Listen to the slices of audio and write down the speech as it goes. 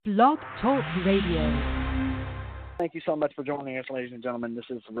Blog Talk Radio. Thank you so much for joining us, ladies and gentlemen. This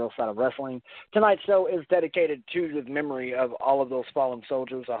is The Real Side of Wrestling. Tonight's show is dedicated to the memory of all of those fallen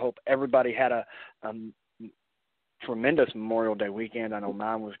soldiers. I hope everybody had a tremendous Memorial Day weekend. I know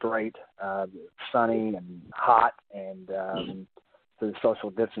mine was great, sunny and hot, and through social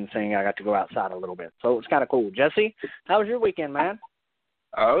distancing, I got to go outside a little bit. So it was kind of cool. Jesse, how was your weekend, man?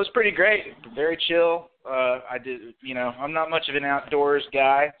 It was pretty great. Very chill. I did, I'm not much of an outdoors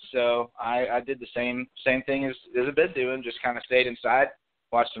guy, so I did the same thing as I've been doing. Just kind of stayed inside,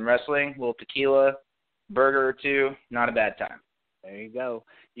 watched some wrestling, a little tequila, burger or two. Not a bad time. There you go.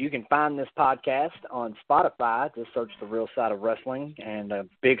 You can find this podcast on Spotify. Just search The Real Side of Wrestling. And a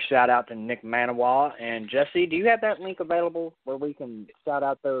big shout out to Nick Manawa. And Jesse, do you have that link available where we can shout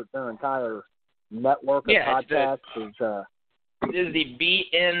out their entire network of podcasts? It is the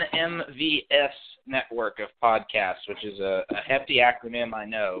BNMVS network of podcasts, which is a hefty acronym, I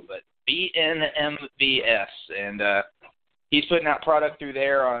know, but BNMVS. And he's putting out product through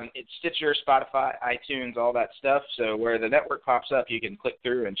there on Stitcher, Spotify, iTunes, all that stuff. So where the network pops up, you can click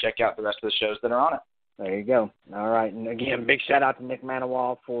through and check out the rest of the shows that are on it. There you go. All right. And again, big shout out to Nick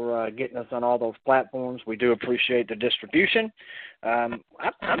Manawa for getting us on all those platforms. We do appreciate the distribution. I'm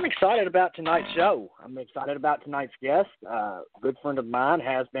excited about tonight's show. I'm excited about tonight's guest. A good friend of mine,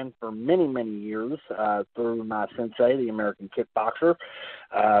 has been for many, many years through my sensei, the American kickboxer.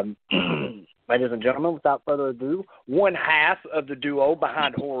 Ladies and gentlemen, without further ado, one half of the duo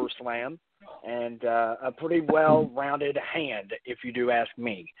behind Horror Slam, and a pretty well-rounded hand, if you do ask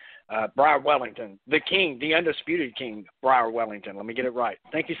me. Breyer Wellington, the king, the undisputed king, Breyer Wellington. Let me get it right.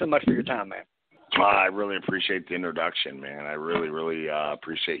 Thank you so much for your time, man. I really appreciate the introduction, man. I really, really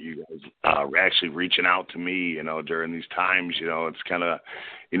appreciate you guys actually reaching out to me, during these times. It's kind of,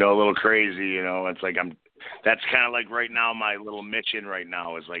 a little crazy, It's like that's kind of like right now my little mission right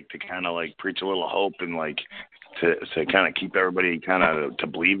now is like to kind of like preach a little hope and like to kind of keep everybody kind of to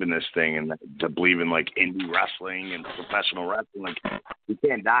believe in this thing and to believe in like indie wrestling and professional wrestling. Like we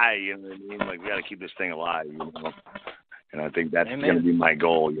can't die, you know what I mean? Like we got to keep this thing alive, And I think that's going to be my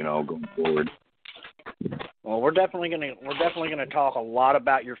goal, going forward. Well, we're definitely gonna talk a lot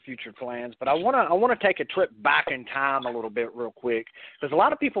about your future plans, but I wanna take a trip back in time a little bit real quick, because a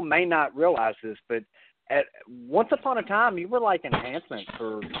lot of people may not realize this, but once upon a time you were like enhancement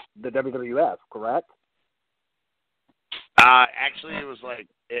for the WWF, correct? Actually, it was like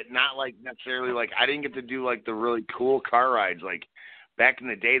not like necessarily like I didn't get to do like the really cool car rides. Like back in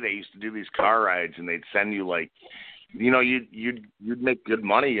the day, they used to do these car rides, and they'd send you like. You'd make good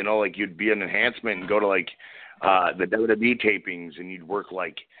money, like you'd be an enhancement and go to like the WWE tapings and you'd work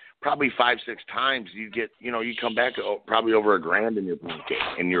like probably 5-6 times. You'd get, you come back probably over $1,000 in your pocket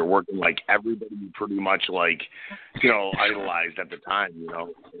and you're working like everybody you pretty much like, idolized at the time,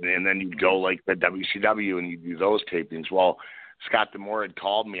 and then you'd go like the WCW and you'd do those tapings. Well, Scott D'Amore had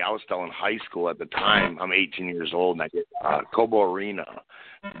called me. I was still in high school at the time. I'm 18 years old, and I did Cobo Arena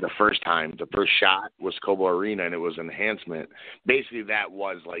the first time. The first shot was Cobo Arena, and it was enhancement. Basically, that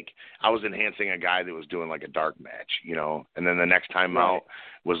was like I was enhancing a guy that was doing like a dark match, And then the next time out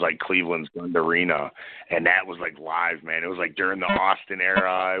was like Cleveland's Gund Arena, and that was like live, man. It was like during the Austin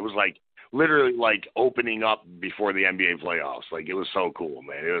era. It was like literally like opening up before the NBA playoffs. Like it was so cool,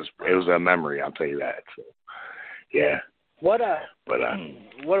 man. It was a memory, I'll tell you that. So, yeah. What are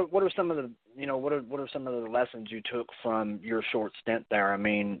some of the what are some of the lessons you took from your short stint there? I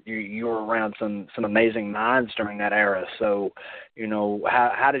mean, you were around some amazing minds during that era. So,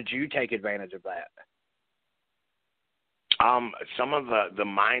 how did you take advantage of that? Some of the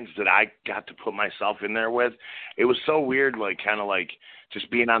minds that I got to put myself in there with, it was so weird, like kind of like just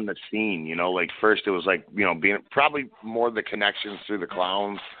being on the scene. Like first it was like being probably more the connections through the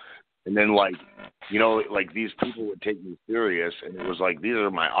clowns. And then, like, like these people would take me serious, and it was like, these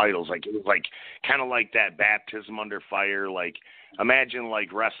are my idols. Like, it was like kind of like that baptism under fire. Like, imagine,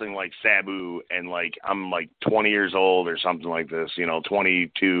 like, wrestling like Sabu, and, like, I'm, like, 20 years old or something like this,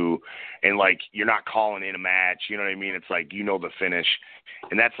 22, and, like, you're not calling in a match, you know what I mean? It's like, the finish.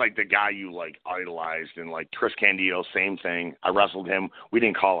 And that's, like, the guy you, like, idolized. And, like, Chris Candido, same thing. I wrestled him. We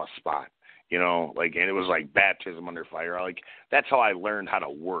didn't call a spot. And it was like baptism under fire. Like, that's how I learned how to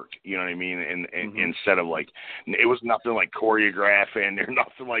work, you know what I mean? And instead of like, it was nothing like choreographing or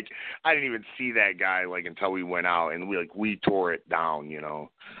nothing like, I didn't even see that guy like until we went out and we tore it down,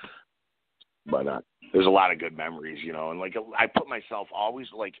 But there's a lot of good memories, and like I always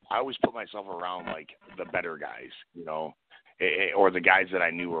put myself around like the better guys, or the guys that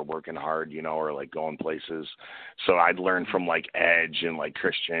I knew were working hard, or like going places. So I'd learn from like Edge and like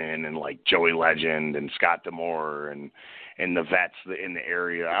Christian and like Joey Legend and Scott D'Amore and the vets in the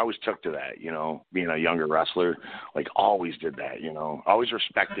area. I always took to that, being a younger wrestler, like always did that, always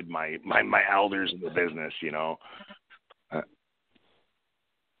respected my elders in the business,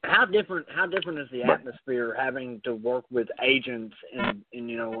 How different is the atmosphere having to work with agents in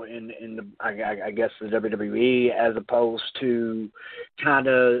the I guess the WWE as opposed to kind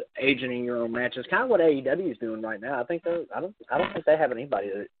of agenting your own matches? Kind of what AEW is doing right now. I don't think they have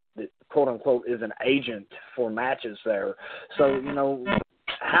anybody that quote unquote is an agent for matches there. So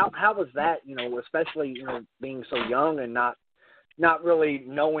how was that? Especially being so young and not really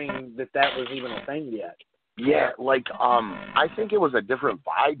knowing that was even a thing yet. Yeah, like I think it was a different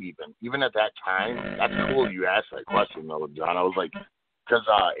vibe even at that time. That's cool you asked that question though, John. I was like, because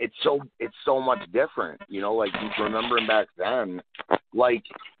it's so much different, like remembering back then, like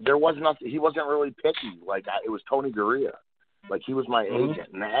there was nothing. He wasn't really picky. Like it was Tony Gurria, like he was my agent.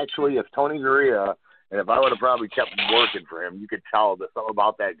 And actually, if Tony Gurria, and if I would have probably kept working for him, you could tell that something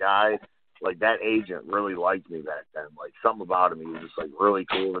about that guy. Like, that agent really liked me back then. Like, something about him, he was just, like, really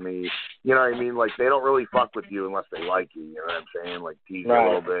cool to me. You know what I mean? Like, they don't really fuck with you unless they like you. You know what I'm saying? Like, tease you a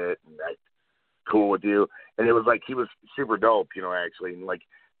little bit and that's cool with you. And it was, like, he was super dope, actually. And, like,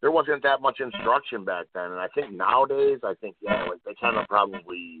 there wasn't that much instruction back then. And I think nowadays, like, they kind of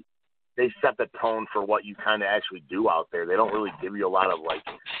probably – they set the tone for what you kind of actually do out there. They don't really give you a lot of, like,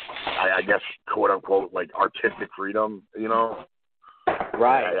 I guess, quote-unquote, like, artistic freedom,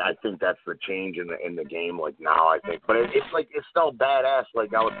 Right. I think that's the change in the game, like, now, I think. But it's like, it's still badass.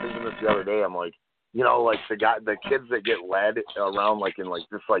 Like, I was thinking this the other day. I'm like, like, the kids that get led around, like, in, like,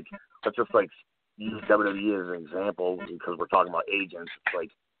 just, like, let's just, like, use WWE as an example because we're talking about agents. It's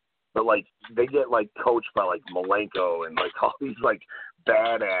like, but, like, they get, like, coached by, like, Malenko and, like, all these, like,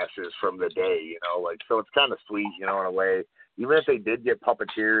 badasses from the day, Like, so it's kind of sweet, in a way. Even if they did get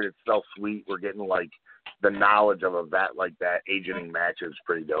puppeteered, it's still sweet. We're getting, like, the knowledge of a vet like that agenting matches is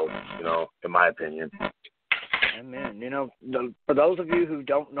pretty dope, in my opinion. Amen. For those of you who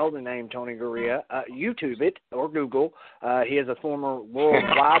don't know the name Tony Gurria, YouTube it or Google. He is a former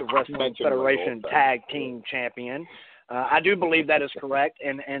Worldwide Wrestling Federation Tag Team Champion. I do believe that is correct,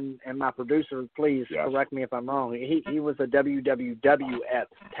 and my producer, please correct me if I'm wrong. He was a WWF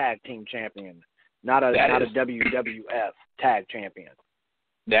Tag Team Champion, not a WWF Tag Champion.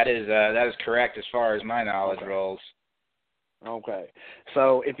 That is correct as far as my knowledge rolls. Okay.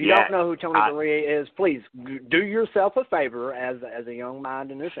 So if you don't know who Tony Gurria is, please do yourself a favor as a young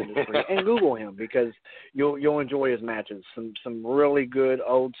mind in this industry and Google him because you'll enjoy his matches. Some really good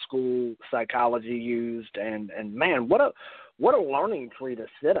old school psychology used and man, what a learning tree to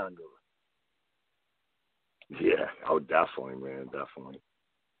sit under. Yeah. Oh, definitely, man. Definitely.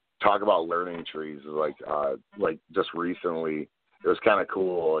 Talk about learning trees. Like just recently, it was kind of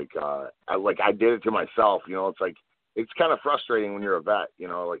cool. I did it to myself, it's like, it's kind of frustrating when you're a vet,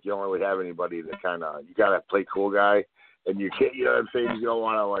 like you don't really have anybody that you got to play cool guy and you can't, you know what I'm saying? You don't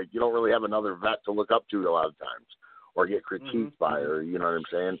want to you don't really have another vet to look up to a lot of times or get critiqued by, or, you know what I'm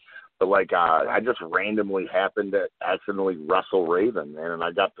saying? But I just randomly happened to accidentally wrestle Raven, man. And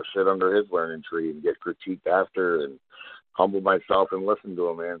I got to sit under his learning tree and get critiqued after and humble myself and listen to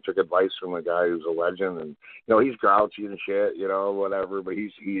him, man. Took advice from a guy who's a legend, and he's grouchy and shit, whatever. But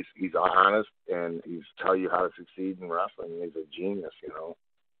he's honest, and he's tell you how to succeed in wrestling. He's a genius,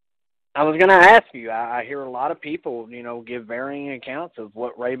 I was going to ask you. I hear a lot of people, give varying accounts of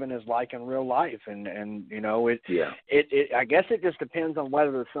what Raven is like in real life, and it I guess it just depends on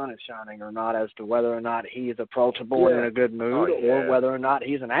whether the sun is shining or not, as to whether or not he is approachable and in a good mood, or whether or not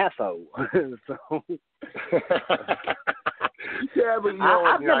he's an asshole. So. Yeah, but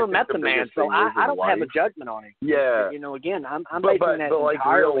I've never met the man, so I don't have a judgment on him. Yeah. Again, I'm basing that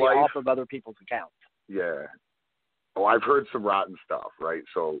entirely off of other people's accounts. Yeah. Well, I've heard some rotten stuff, right?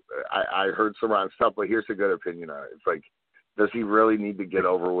 So I heard some rotten stuff, but here's a good opinion on it. It's like, does he really need to get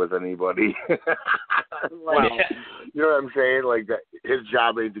over with anybody? You know what I'm saying? Like, his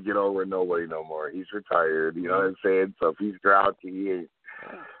job ain't to get over with nobody no more. He's retired, you know what I'm saying? So if he's grouchy,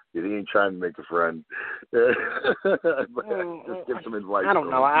 he ain't trying to make a friend. Just give some advice. I don't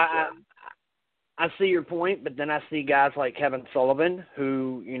know. I see your point, but then I see guys like Kevin Sullivan,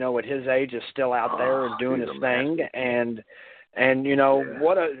 who, at his age is still out there and doing his thing. And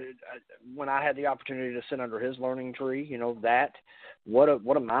when I had the opportunity to sit under his learning tree, what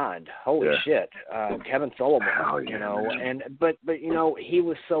a mind. Holy shit. Kevin Sullivan, but he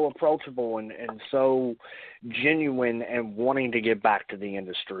was so approachable and so genuine and wanting to get back to the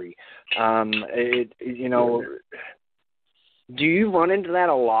industry. Do you run into that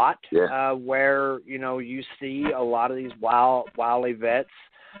a lot? Yeah. Where you see a lot of these wily vets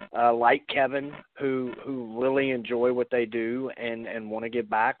like Kevin who really enjoy what they do and want to get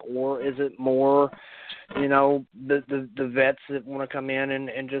back, or is it more the vets that want to come in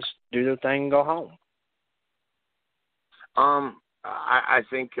and just do their thing and go home? I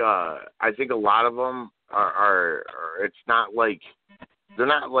think a lot of them are it's not like they're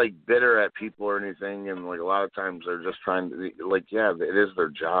not like bitter at people or anything, and like a lot of times they're just trying to it is their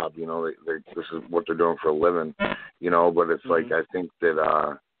job, this is what they're doing for a living, but it's like I think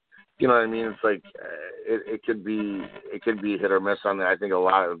that you know what I mean, it's like it could be hit or miss on that. I think a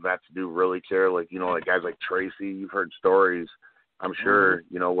lot of vets do really care, like guys like Tracy, you've heard stories, I'm sure,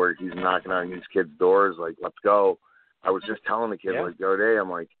 where he's knocking on these kids' doors like, let's go. I was just telling the kid like the other day, I'm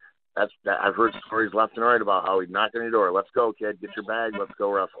like, I've heard stories left and right about how he'd knock on your door. Let's go, kid. Get your bag. Let's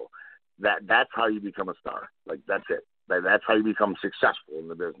go wrestle. That's how you become a star. Like, that's it. That's how you become successful in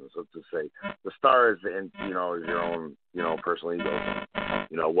the business. Let's just say the star is your own, personal ego.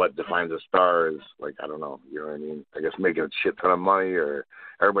 What defines a star is like, I don't know. You know what I mean? I guess making a shit ton of money or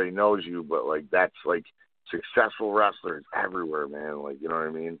everybody knows you, but like that's like successful wrestlers everywhere, man. Like, you know what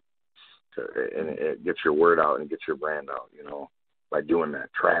I mean? And it gets your word out and it gets your brand out, by doing that,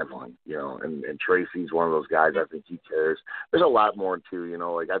 traveling, and Tracy's one of those guys. I think he cares. There's a lot more too,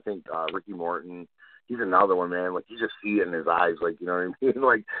 like I think Ricky Morton, he's another one, man. Like you just see it in his eyes, like, you know what I mean?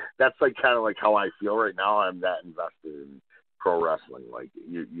 Like that's like kind of like how I feel right now. I'm that invested in pro wrestling. Like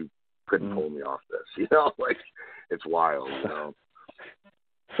you couldn't pull me off this, like it's wild,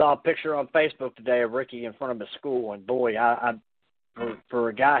 Saw a picture on Facebook today of Ricky in front of his school, and boy, I for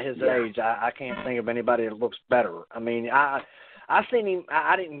a guy his age, I can't think of anybody that looks better. I mean, I seen him.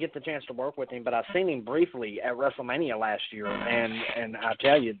 I didn't get the chance to work with him, but I seen him briefly at WrestleMania last year, and I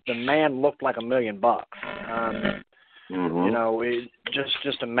tell you, the man looked like $1 million. It's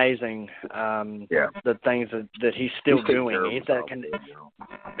just amazing. The things that he's still doing. He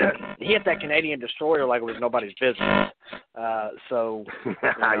hit that Canadian destroyer like it was nobody's business.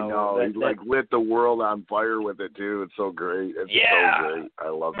 I know he like lit the world on fire with it too. It's so great. It's so great. I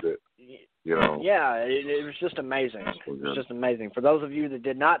loved it. Yeah, it was just amazing. It was just amazing. For those of you that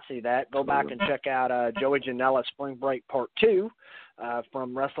did not see that, go back and check out Joey Janela Spring Break Part 2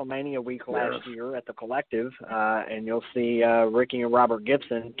 from WrestleMania week last year at the Collective, and you'll see Ricky and Robert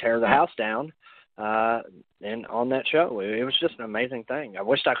Gibson tear the house down and on that show. It was just an amazing thing. I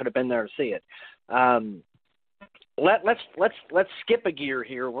wished I could have been there to see it. Let's skip a gear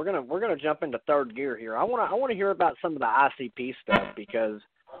here. We're gonna jump into third gear here. I want to hear about some of the ICP stuff because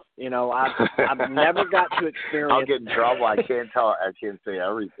I've never got to experience. I'll get in trouble. I can't say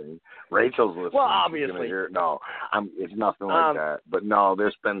everything. Rachel's listening. Well, obviously. No, it's nothing like that. But no,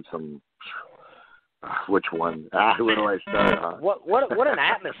 there's been some. Which one? Where do I start? Huh? What an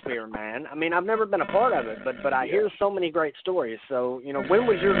atmosphere, man. I mean, I've never been a part of it, but I hear so many great stories. So, when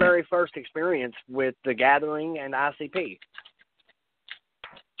was your very first experience with the Gathering and ICP?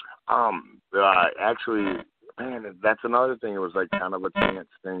 Actually, man, that's another thing. It was like kind of a chance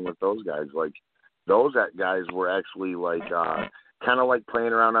thing with those guys. Like those guys were actually like kind of like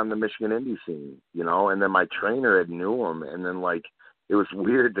playing around on the Michigan indie scene, and then my trainer had knew him, and then like it was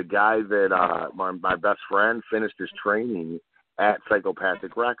weird. The guy that my best friend finished his training at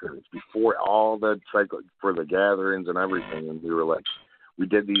Psychopathic Records before all the for the gatherings and everything, and we were like, we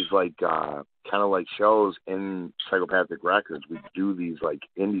did these like kind of like shows in Psychopathic Records. We do these like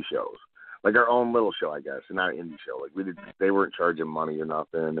indie shows. Like our own little show, I guess, and not an indie show. Like they weren't charging money or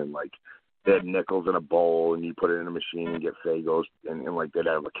nothing, and like they had nickels in a bowl, and you put it in a machine and get Fagos, and like they'd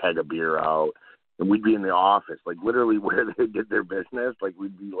have a keg of beer out, and we'd be in the office, like literally where they did their business. Like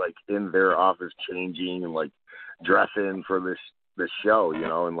we'd be like in their office changing and like dressing for this show,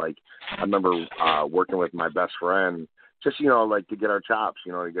 and like I remember working with my best friend, just like to get our chops,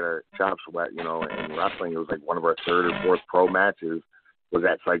 to get our chops wet, and wrestling. It was like one of our third or fourth pro matches. Was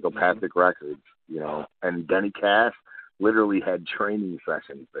at Psychopathic Records, and Denny Cass literally had training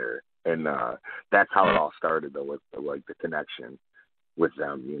sessions there, and that's how it all started, though, with like the connection with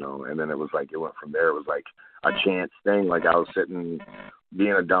them, and then it went from there. It was like a chance thing. Like I was sitting,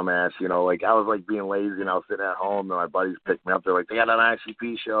 being a dumbass, like I was like being lazy, and I was sitting at home, and my buddies picked me up. They're like, they got an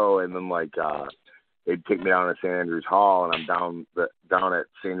ICP show, and then like they'd take me down to St. Andrews Hall, and I'm down at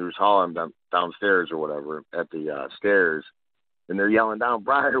St. Andrews Hall. I'm downstairs or whatever at the stairs. And they're yelling down,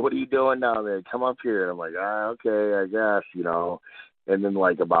 Breyer, what are you doing down there? Come up here. And I'm like, okay, I guess, And then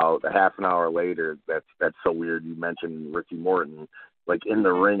like about a half an hour later, that's so weird. You mentioned Ricky Morton. Like in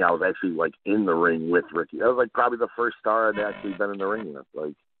the ring, I was actually like in the ring with Ricky. That was like probably the first star I'd actually been in the ring with.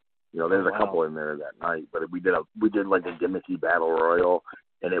 Like There's a couple in there that night, but we did like a gimmicky battle royal,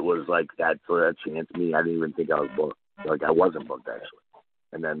 and it was like that for that chance me. I didn't even think I was booked. Like I wasn't booked actually.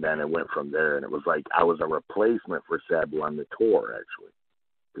 And then it went from there, and it was like I was a replacement for Sabu on the tour actually,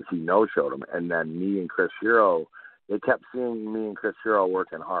 because he no-showed him. And then me and Chris Hero, they kept seeing me and Chris Hero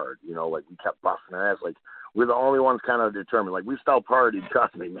working hard. Like we kept busting our ass. Like we're the only ones kind of determined. Like we still partied.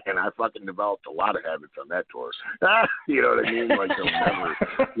 Trust me, man. I fucking developed a lot of habits on that tour. You know what I mean? Like they'll never.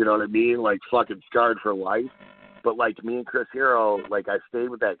 You know what I mean? Like fucking scarred for life. But like me and Chris Hero, like I stayed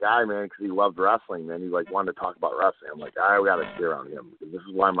with that guy, man, because he loved wrestling, man. He like wanted to talk about wrestling. I'm like, we got to stay around him because this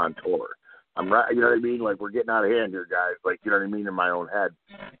is why I'm on tour. I'm right, you know what I mean? Like we're getting out of hand here, guys. Like you know what I mean in my own head,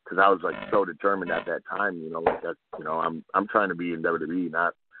 because I was like so determined at that time. Like that. I'm trying to be in WWE,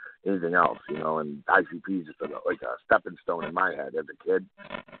 not anything else. And ICP is just like a stepping stone in my head as a kid.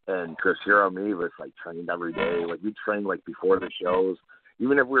 And Chris Hero, me, was like trained every day. Like we trained like before the shows.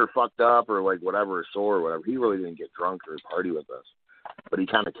 Even if we were fucked up or like whatever, sore or whatever, he really didn't get drunk or party with us. But he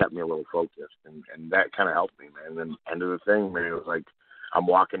kind of kept me a little focused, and that kind of helped me, man. And then end of the thing, man, it was like I'm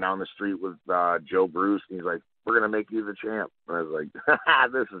walking down the street with Joe Bruce, and he's like, "We're gonna make you the champ." And I was like,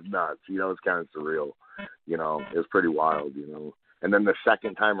 "This is nuts." It's kind of surreal. It was pretty wild. And then the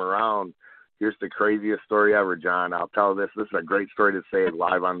second time around, here's the craziest story ever, John. I'll tell this. This is a great story to say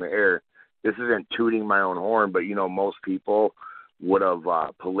live on the air. This isn't tooting my own horn, but most people would have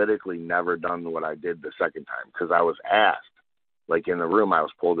politically never done what I did the second time, because I was asked, like in the room, I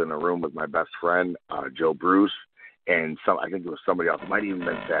was pulled in a room with my best friend, Joe Bruce, and I think it was somebody else. It might even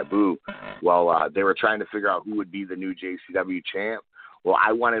been Sabu. Well, they were trying to figure out who would be the new JCW champ. Well,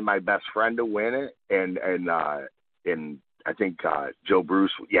 I wanted my best friend to win it, and I think Joe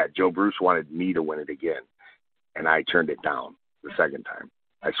Bruce wanted me to win it again, and I turned it down the second time.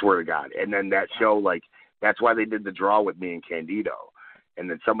 I swear to God. And then that show, like, that's why they did the draw with me and Candido. And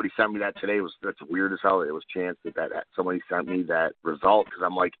then somebody sent me that today. That's weird as hell. It was chance that somebody sent me that result, because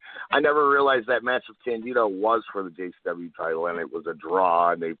I'm like, I never realized that match with Candido was for the JCW title, and it was a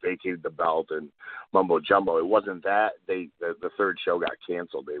draw, and they vacated the belt and mumbo jumbo. It wasn't that. The third show got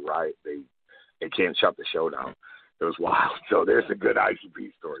canceled. They can't shut the show down. It was wild. So there's a good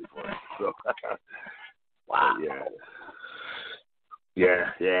ICP story for it. So wow.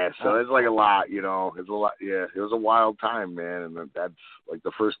 Yeah. So it's like a lot, It's a lot. Yeah, it was a wild time, man, and that's like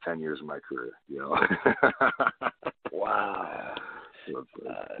the first 10 years of my career, Wow. So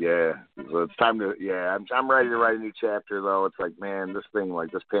it's time to. Yeah, I'm ready to write a new chapter, though. It's like, man, this thing,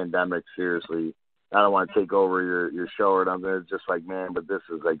 like this pandemic, seriously. I don't want to take over your show or something. It's just like, man, but this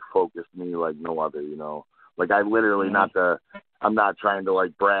has like focused me like no other, Like I literally I'm not trying to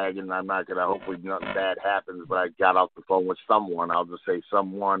like brag, and I'm not gonna. Hopefully nothing bad happens. But I got off the phone with someone. I'll just say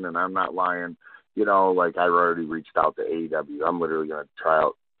someone, and I'm not lying. Like I already reached out to AEW. I'm literally gonna try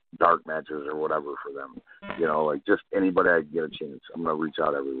out dark matches or whatever for them. Like just anybody I get a chance. I'm gonna reach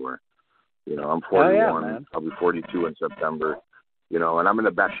out everywhere. I'm 41. Oh, yeah, man. I'll be 42 in September. And I'm in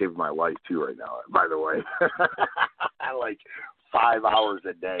the best shape of my life too right now. By the way, I like 5 hours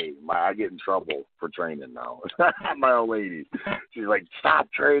a day. I get in trouble for training now. My old lady, she's like, "Stop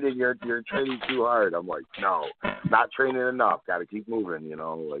training. You're training too hard." I'm like, "No, not training enough. Got to keep moving."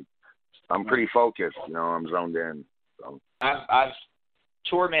 Like I'm pretty focused. I'm zoned in. So I've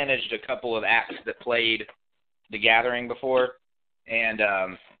tour managed a couple of acts that played The Gathering before, and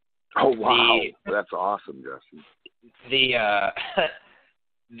oh wow, that's awesome, Justin.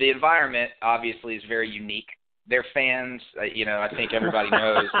 The environment obviously is very unique. Their fans, I think everybody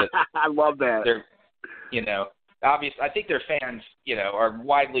knows that. I love that. They're, obviously, I think their fans, are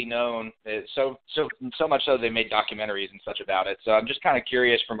widely known. So much so they made documentaries and such about it. So I'm just kind of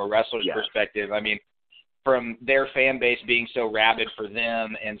curious from a wrestler's perspective. I mean, from their fan base being so rabid for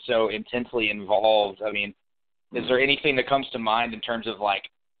them and so intensely involved. I mean, is there anything that comes to mind in terms of like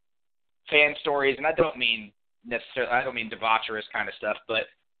fan stories? And I don't mean debaucherous kind of stuff, but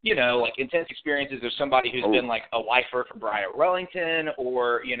like intense experiences of somebody who's been like a lifer for Breyer, Wellington,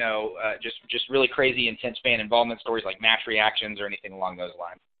 or just really crazy intense fan involvement stories like match reactions or anything along those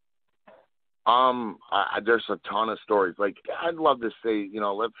lines. There's a ton of stories. Like I'd love to say,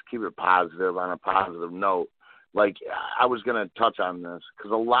 let's keep it positive on a positive note. Like I was gonna touch on this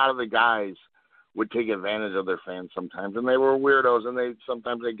because a lot of the guys would take advantage of their fans sometimes, and they were weirdos, and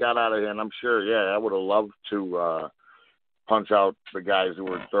sometimes they got out of here. And I'm sure, I would have loved to punch out the guys who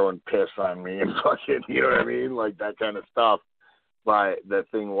were throwing piss on me and fucking, you know what I mean? Like that kind of stuff. But the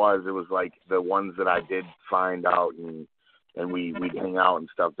thing was, it was like the ones that I did find out and we'd hang out and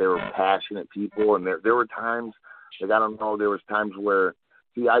stuff, they were passionate people. And there were times, like, I don't know, there was times where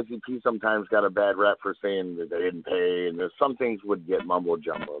See, ICP sometimes got a bad rep for saying that they didn't pay, and there's some things would get mumbo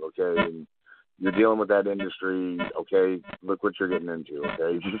jumbo, okay? And you're dealing with that industry, okay? Look what you're getting into,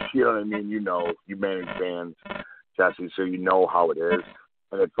 okay? You know what I mean? You know, you manage fans, Jesse, so you know how it is.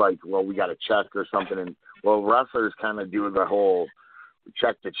 And it's like, well, we got to check or something. And, well, wrestlers kind of do the whole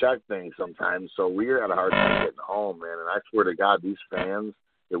check-to-check thing sometimes, so we had a hard time getting home, man. And I swear to God, these fans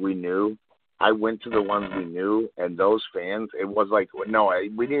that we knew, I went to the ones we knew, and those fans, it was like, no,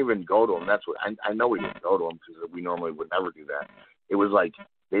 we didn't even go to them. That's what I know we didn't go to them because we normally would never do that. It was like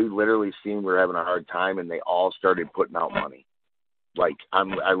they literally seen we were having a hard time, and they all started putting out money. Like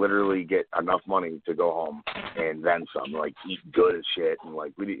I literally get enough money to go home and then some, like eat good as shit, and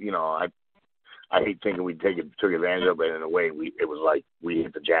like I hate thinking we took advantage of it in a way. It was like we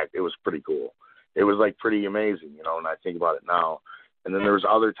hit the jack. It was pretty cool. It was like pretty amazing, and I think about it now. And then there was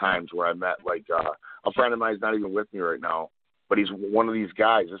other times where I met like a friend of mine is not even with me right now, but he's one of these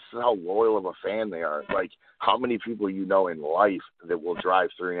guys. This is how loyal of a fan they are. Like how many people you know in life that will drive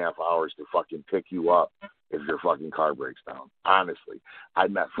 3.5 hours to fucking pick you up if your fucking car breaks down. Honestly, I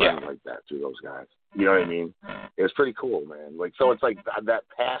met friends like that through those guys. You know what I mean? It was pretty cool, man. Like so, it's like that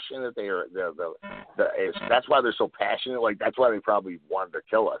passion that they are. That's why they're so passionate. Like that's why they probably wanted to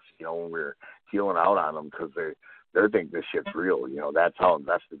kill us. When we were healing out on them because they think this shit's real. That's how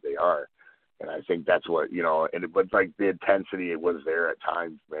invested they are. And I think that's what, but like the intensity, it was there at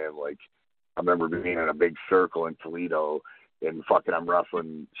times, man. Like I remember being in a big circle in Toledo and fucking I'm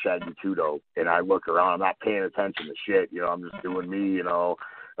wrestling Shaggy Tudo and I look around, I'm not paying attention to shit, I'm just doing me, and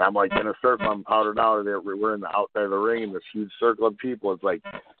I'm like in a circle, I'm powdered out there. We're in the outside of the ring in this huge circle of people. It's like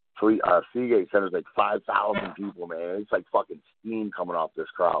Seagate Center's like 5,000 people, man. It's like fucking steam coming off this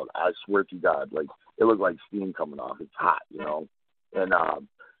crowd. I swear to God, like it looked like steam coming off. It's hot, and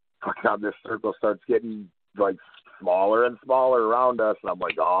fucking out this circle starts getting like smaller and smaller around us, and I'm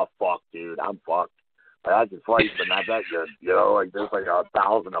like, oh fuck, dude, I'm fucked. Like, I can fight, but not that good, Like there's like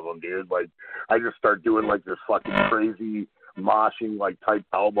 1,000 of them, dude. Like I just start doing like this fucking crazy moshing like type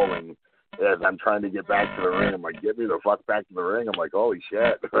elbowing as I'm trying to get back to the ring. I'm like, get me the fuck back to the ring. I'm like, holy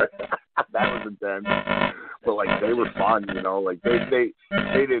shit. That was intense. But like they were fun, like they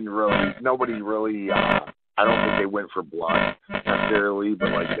didn't really, nobody really, I don't think they went for blood necessarily,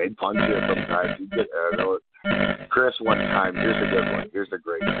 but like they'd punch you sometimes. You get, Chris one time, here's a good one. Here's a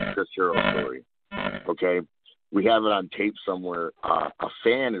great Chris Hero story. Okay. We have it on tape somewhere. A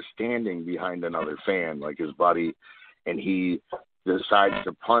fan is standing behind another fan, like his buddy, and he decides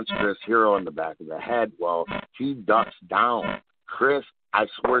to punch Chris Hero in the back of the head. Well, he ducks down. Chris, I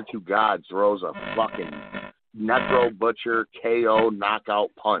swear to God, throws a fucking necro butcher KO knockout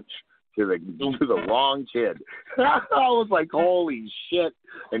punch to the wrong kid. I was like, holy shit.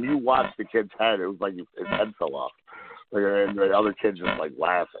 And you watch the kid's head. It was like his head fell off. And the other kid's just like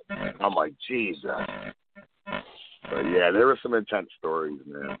laughing. I'm like, Jesus. But yeah, there were some intense stories,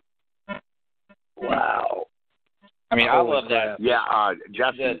 man. Wow. I mean, I love that. Yeah,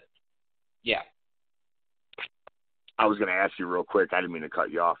 Jesse. Yeah. I was going to ask you real quick. I didn't mean to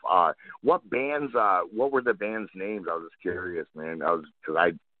cut you off. What bands? What were the bands' names? I was just curious, man. Because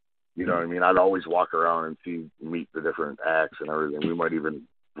you know what I mean. I'd always walk around and meet the different acts and everything. We might even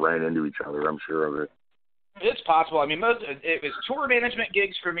ran into each other. I'm sure of it. It's possible. I mean, it was tour management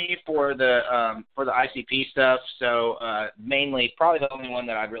gigs for me for the ICP stuff. So mainly, probably the only one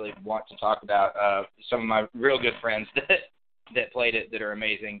that I really want to talk about. Some of my real good friends that played it that are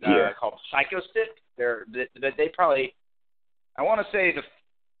amazing. Called Psychostick. They probably, I want to say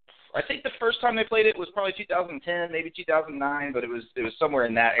I think the first time they played it was probably 2010, maybe 2009, but it was somewhere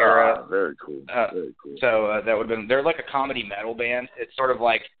in that era. Very cool. Very cool. So that would have been. They're like a comedy metal band. It's sort of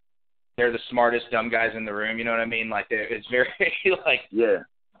like they're the smartest dumb guys in the room. You know what I mean? Like it's very like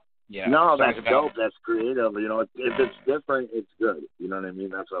No, that's dope. That's creative. If it's different, it's good. You know what I mean?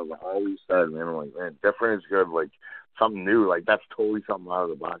 That's what I've always said, man. I'm like, man, different is good. Like something new. Like that's totally something out of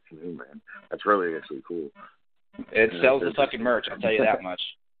the box to me, man. That's really actually cool. It sells the fucking merch. I'll tell you that much.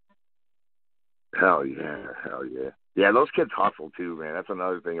 Hell yeah. Yeah, those kids hustle too, man. That's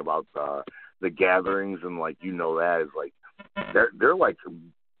another thing about the gatherings and like that is like they're like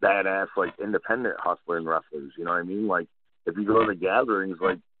badass like independent hustling wrestlers. You know what I mean? Like if you go to the gatherings,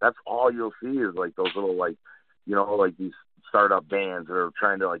 like that's all you'll see is like those little like like these startup bands that are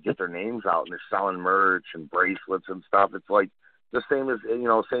trying to like get their names out and they're selling merch and bracelets and stuff. It's like the same as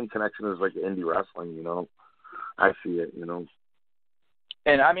same connection as like indie wrestling. I see it.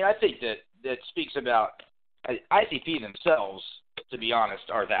 And I mean, I think that speaks about ICP themselves, to be honest,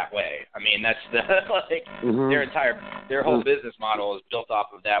 are that way. I mean, that's their whole business model is built off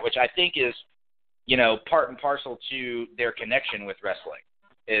of that, which I think is, part and parcel to their connection with wrestling.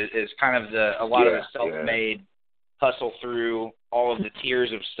 is kind of a lot of the self-made hustle through all of the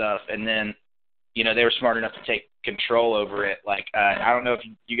tiers of stuff, and then, you know, they were smart enough to take control over it. Like, I don't know if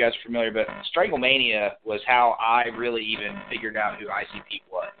you guys are familiar, but Stranglemania was how I really even figured out who ICP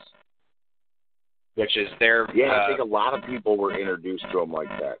was, which is their... Yeah, I think a lot of people were introduced to them like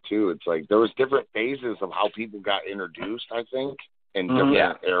that, too. It's like there was different phases of how people got introduced, I think, in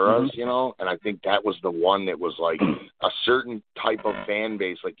different eras, you know, and I think that was the one that was like a certain type of fan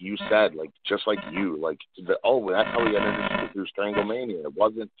base, like you said, like just like you, like, that's how we got introduced through Stranglemania. It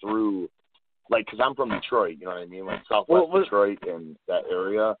wasn't through, like, because I'm from Detroit, you know what I mean, like Southwest Detroit and that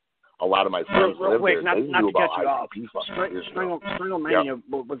area. A lot of my friends live there. They knew about ICP Stranglemania,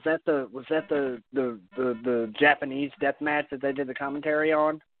 was that the Japanese death match that they did the commentary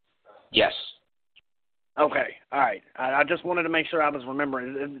on? Yes. Okay, all right. I just wanted to make sure I was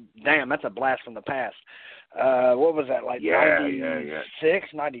remembering. Damn, that's a blast from the past. What was that, like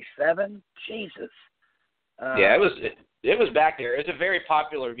 96, 97? Jesus. Yeah, it was back there. It was a very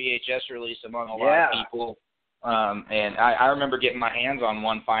popular VHS release among a lot of people. And I remember getting my hands on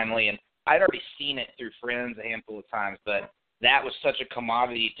one finally, and I'd already seen it through friends a handful of times, but that was such a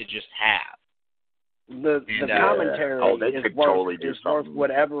commodity to just have. The commentary is worth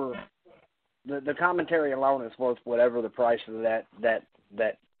whatever. The commentary alone is worth whatever the price of that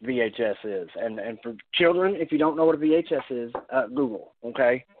VHS is. And for children, if you don't know what a VHS is, Google,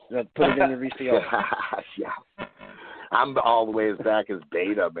 okay? Put it in your VCR. Yeah. I'm all the way as back as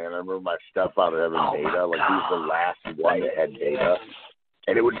Beta, man. I remember my stepfather having Beta. Like, he was the last one that had Beta.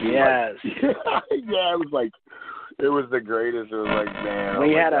 And it would be yes. Like, yeah, it was like, it was the greatest. It was like, man,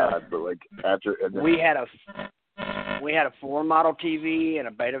 we had a 4 model TV and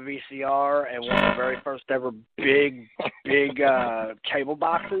a Beta VCR and one of the very first ever big cable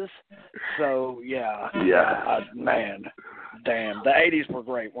boxes. So man, damn, the 80s were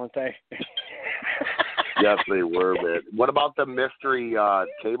great, weren't they? Yes, they were, man. What about the mystery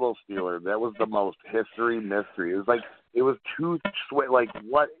cable stealer? That was the most mystery. It was too like,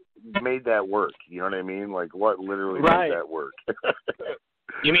 what made that work? You know what I mean? Like, what literally made that work?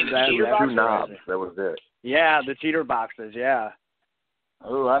 You mean the cheater boxes? 2 knobs. That was it. Yeah, the cheater boxes. Yeah.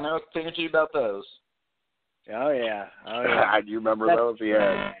 Oh, I know a thing or two about those. Oh yeah. Do you remember those?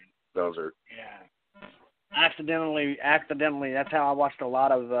 Yeah, those are. Yeah. Accidentally. That's how I watched a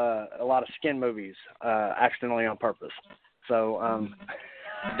lot of Skin movies. Accidentally on purpose. So.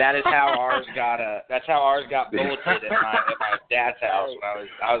 That is how ours got. That's how ours got bulleted at my dad's house when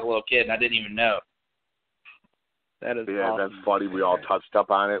I was a little kid and I didn't even know. That is awesome. That's funny. We all touched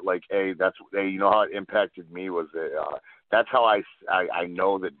up on it. Like, you know how it impacted me was that that's how I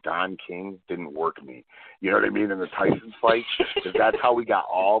know that Don King didn't work me. You know what I mean? In the Tyson fight, that's how we got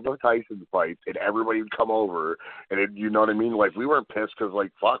all the Tyson fights, and everybody would come over, and you know what I mean? Like, we weren't pissed because,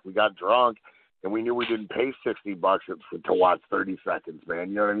 like, fuck, we got drunk, and we knew we didn't pay $60 to watch 30 seconds, man.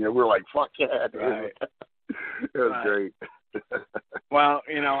 You know what I mean? We were like, fuck yeah, dude. Right. It was great. Well,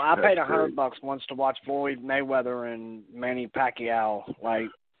 you know, I paid $100 once to watch Floyd Mayweather and Manny Pacquiao, like,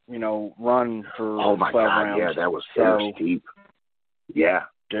 you know, run for 12 rounds. Yeah, that was so steep. Yeah,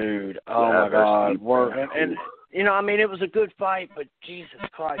 dude. Oh my God. And you know, I mean, it was a good fight, but Jesus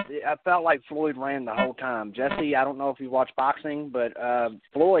Christ, I felt like Floyd ran the whole time. Jesse, I don't know if you watch boxing, but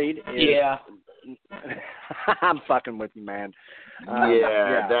Floyd is. Yeah. I'm fucking with you, man.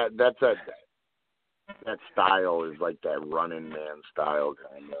 That style is like that running man style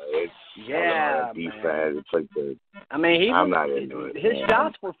kind of. It's defense. It's like I'm not into it. His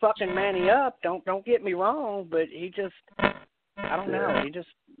shots were fucking Manny up. Don't get me wrong, but he just, I don't know.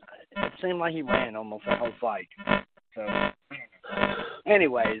 It seemed like he ran almost the whole fight. So,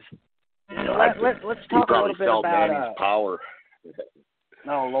 anyways, let's talk a little bit about Manny's power.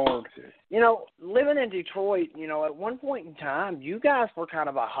 Oh, Lord. You know, living in Detroit, you know, at one point in time, you guys were kind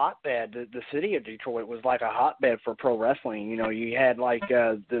of a hotbed. The city of Detroit was like a hotbed for pro wrestling. You know, you had like,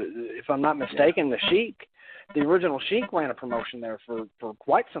 if I'm not mistaken, the Sheik, the original Sheik ran a promotion there for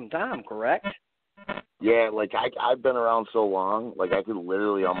quite some time, correct? Yeah, like I've been around so long, like I could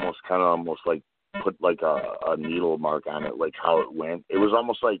literally almost like put like a needle mark on it, like how it went. It was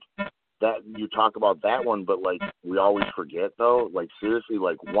almost like that. You talk about that one, but like we always forget though. Like seriously,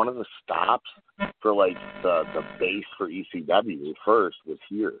 like one of the stops for like the base for ECW first was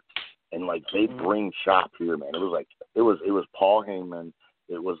here, and like they bring shop here, man. It was Paul Heyman.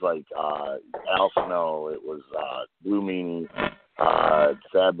 It was like Al Snow. It was Blue Meanie,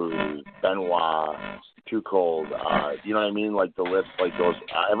 Sabu, Benoit, Too Cold. You know what I mean? Like the list, like those.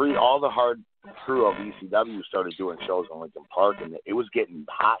 All the hard crew of ECW started doing shows in Lincoln Park, and it was getting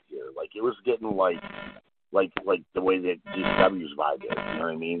hot here. Like it was getting like like the way that GCW's vibe is. You know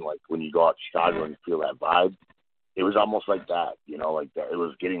what I mean? Like when you go out to Chicago and feel that vibe, it was almost like that. You know, like that. It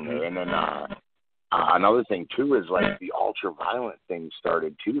was getting there. And then another thing too is like the ultra violent thing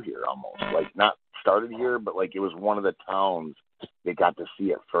started too here almost. Like not started here, but like it was one of the towns that got to see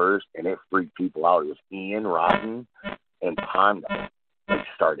it first, and it freaked people out. It was Ian, Rotten, and Pondo. They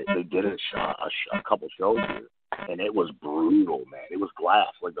started. They did a couple shows here, and it was brutal, man. It was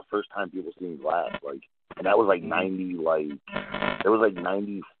glass, like the first time people seen glass, like, and that was like 90, like it was like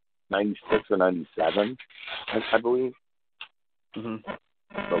 90, 96 or 97, I believe. Mm-hmm.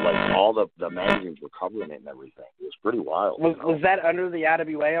 But like all the magazines were covering it and everything. It was pretty wild. Was that under the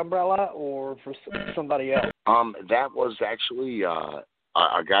IWA umbrella or for somebody else? That was actually a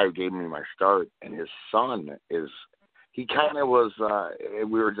guy who gave me my start, and his son is. He kind of was.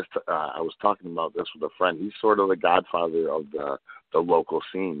 We were just. I was talking about this with a friend. He's sort of the godfather of the local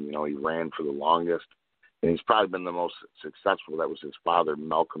scene. You know, he ran for the longest, and he's probably been the most successful. That was his father,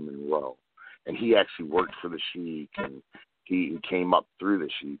 Malcolm Monroe, and he actually worked for the Sheik, and he came up through the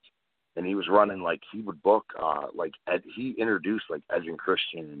Sheik, and he was running like he would book he introduced like Edge and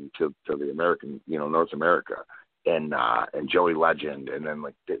Christian to the American, you know, North America. And Joey Legend, and then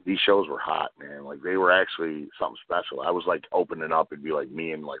like these shows were hot, man. Like they were actually something special. I was like opening up, it'd be like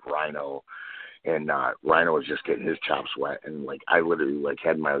me and like Rhino, and Rhino was just getting his chops wet, and like I literally like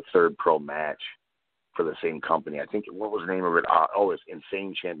had my third pro match for the same company. I think what was the name of it? It's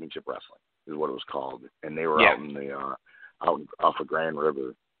Insane Championship Wrestling is what it was called, and they were out in the out off of Grand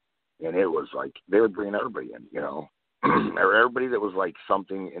River, and it was like they were bringing everybody in, you know. Everybody that was like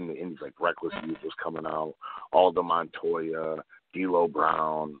something in the indies, like Reckless Youth was coming out, Aldo Montoya, D'Lo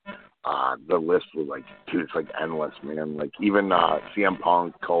Brown. The list was like, dude, it's like endless, man. Like even CM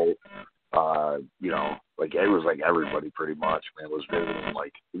Punk, Colt, you know, like it was like everybody pretty much, man, was visiting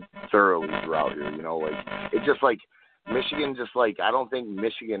like thoroughly throughout here, you know, like it just like Michigan, just like I don't think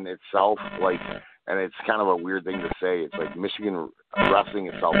Michigan itself, like, and it's kind of a weird thing to say. It's like Michigan wrestling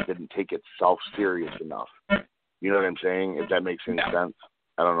itself didn't take itself serious enough. You know what I'm saying? If that makes any sense.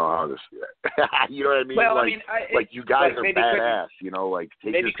 I don't know how to say that. You know what I mean? Well, like, I mean, like you guys are badass. You know, like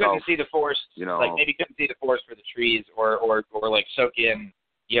take maybe yourself, couldn't see the forest. You know, like maybe couldn't see the forest for the trees, or like soak in.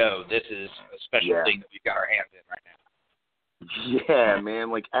 Yo, this is a special thing that we've got our hands in right now. Yeah,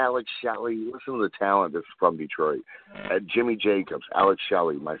 man. Like Alex Shelley. Listen to the talent that's from Detroit. Jimmy Jacobs, Alex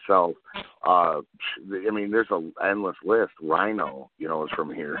Shelley, myself. I mean, there's an endless list. Rhino, you know, is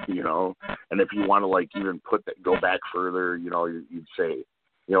from here. You know, and if you want to like even go back further, you know, you'd say,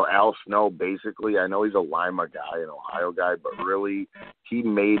 you know, Al Snow. Basically, I know he's a Lima guy, an Ohio guy, but really, he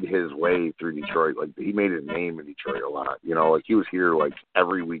made his way through Detroit. Like he made his name in Detroit a lot. You know, like he was here like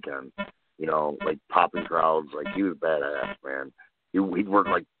every weekend. You know, like popping crowds. Like he was badass, man. He'd work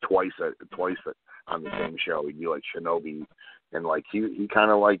like twice on the same show. He'd be like Shinobi, and like he kind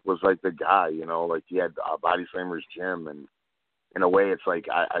of like was like the guy. You know, like he had Body Slammers Gym, and in a way, it's like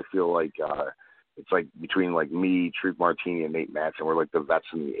I feel like it's like between like me, Truth Martini, and Nate Matson, we're like the vets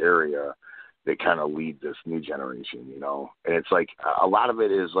in the area that kind of lead this new generation. You know, and it's like a lot of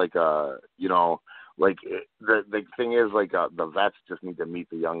it is like you know. Like the thing is, like the vets just need to meet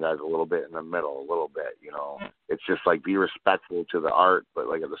the young guys a little bit in the middle, a little bit. You know, it's just like be respectful to the art, but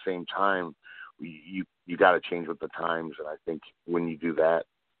like at the same time, you got to change with the times. And I think when you do that,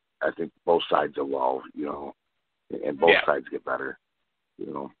 I think both sides evolve. You know, and both sides get better.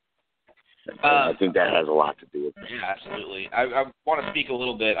 You know, I think that has a lot to do with it. Yeah, absolutely. I want to speak a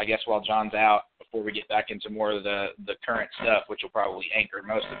little bit, I guess, while John's out, before we get back into more of the current stuff, which will probably anchor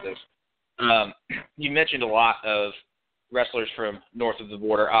most of this. You mentioned a lot of wrestlers from north of the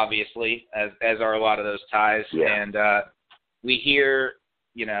border, obviously, as are a lot of those ties. Yeah. And we hear,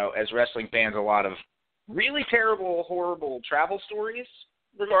 you know, as wrestling fans, a lot of really terrible, horrible travel stories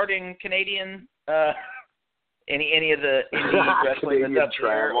regarding Canadian, any of the indie wrestling that's up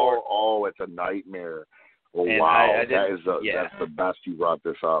there. Oh, it's a nightmare. Oh, and wow. That's the best you brought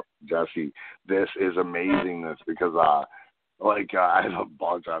this up, Jesse. This is amazing. This because I have a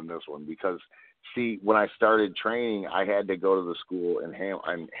bunch on this one because, see, when I started training, I had to go to the school in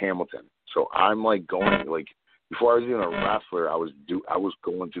Hamilton. So I'm like going like before I was even a wrestler, I was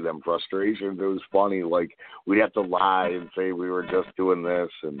going through them frustrations. It was funny. Like we'd have to lie and say we were just doing this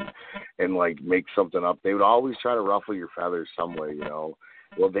and like make something up. They would always try to ruffle your feathers some way, you know.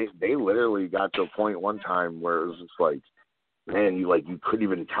 Well, they literally got to a point one time where it was just like, man, you couldn't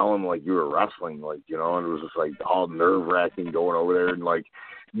even tell them like you were wrestling, like, you know, and it was just like all nerve wracking going over there, and like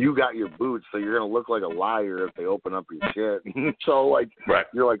you got your boots, so you're gonna look like a liar if they open up your shit. So like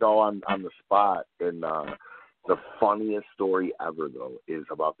you're like all on the spot. And the funniest story ever though is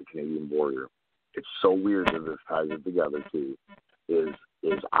about the Canadian border. it's so weird that this ties it together too.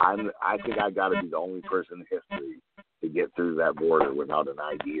 I think I got to be the only person in history to get through that border without an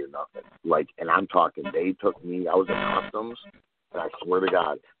ID or nothing. Like, and I'm talking, they took me. I was in customs, and I swear to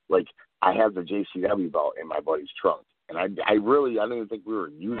God, like, I had the JCW belt in my buddy's trunk, and I didn't even think we were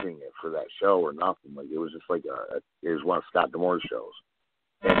using it for that show or nothing. Like, it was just like it was one of Scott D'Amore's shows.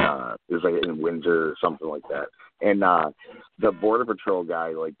 And it was like in Windsor or something like that. And the Border Patrol guy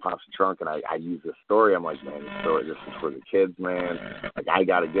like pops the trunk, and I use this story. I'm like, man, this is for the kids, man. Like, I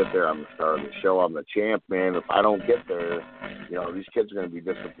got to get there. I'm the star of the show. I'm the champ, man. If I don't get there, you know, these kids are going to be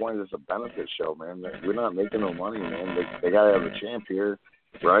disappointed. It's a benefit show, man. We're not making no money, man. They got to have a champ here,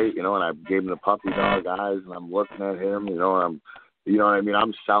 right? You know, and I gave him the puppy dog eyes, and I'm looking at him, you know, and you know what I mean?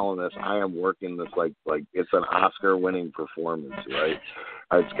 I'm selling this. I am working this like it's an Oscar-winning performance, right?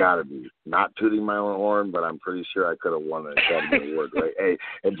 It's got to be. Not tooting my own horn, but I'm pretty sure I could have won an Academy Award, right? Hey,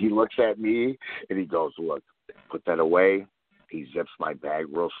 and he looks at me, and he goes, look, put that away. He zips my bag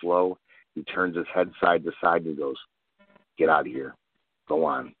real slow. He turns his head side to side, and he goes, get out of here. Go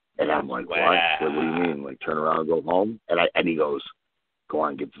on. And I'm like, wow. What do you mean? Like, turn around and go home? And he goes, go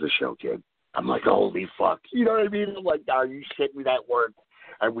on, get to the show, kid. I'm like, holy fuck. You know what I mean? I'm like, are you shitting me? That worked.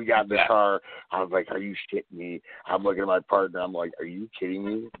 And we got in the car. I was like, are you shitting me? I'm looking at my partner. I'm like, are you kidding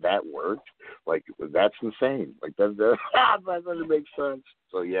me? That worked? Like, that's insane. Like, that doesn't make sense.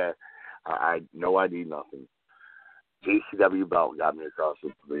 So, yeah, I no ID, nothing. JCW belt got me across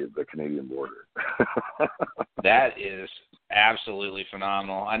the Canadian border. That is absolutely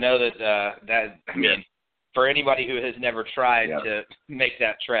phenomenal. I know that I mean, for anybody who has never tried to make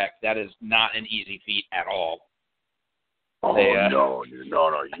that trek, that is not an easy feat at all. Oh no! You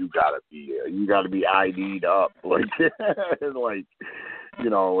gotta be ID'd up, like, like, you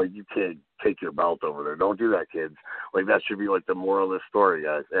know, like, you can't take your belt over there. Don't do that, kids. Like, that should be like the moral of the story,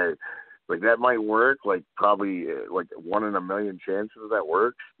 guys. Hey, like, that might work, like, probably like 1 in a million chances that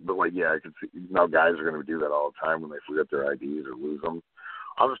works. But like, yeah, I can see now guys are gonna do that all the time when they forget their IDs or lose them.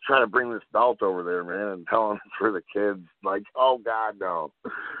 I was trying to bring this belt over there, man, and tell them it's for the kids. Like, oh God, no.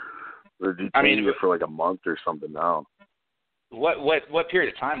 They're detaining it for like a month or something now. What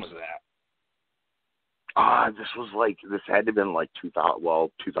period of time was that? This had to have been like 2001,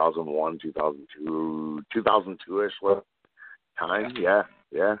 2002, 2002-ish time. Yeah.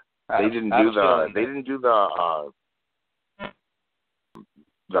 They didn't do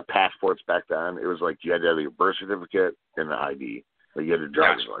the passports back then. It was like you had to have your birth certificate and an ID. Like, you had a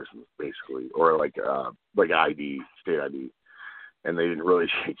driver's license, basically, or like ID, state ID. And they didn't really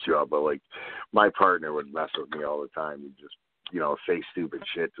shake you up, but like, my partner would mess with me all the time. He'd just, you know, say stupid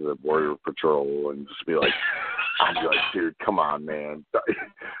shit to the Border Patrol and just be like, I'd be like, dude, come on, man.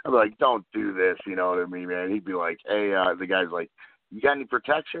 I'd be like, don't do this, you know what I mean, man? He'd be like, hey, the guy's like, you got any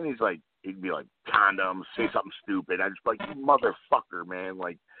protection? He'd be like, condoms, say something stupid. I'd just be like, you motherfucker, man.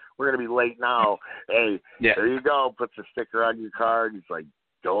 Like, we're going to be late now. Hey, there you go. Puts a sticker on your card. He's like,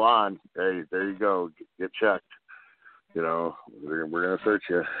 go on. Hey, there you go. Get checked. You know, we're going to search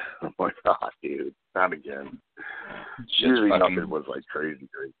you. I'm like, oh, dude, not again. Usually nothing was like crazy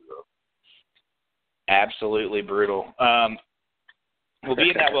though. Absolutely brutal. Well,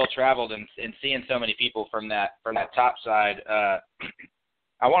 being that well traveled and seeing so many people from that top side, I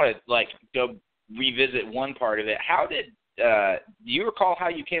want to like go revisit one part of it. How did do you recall how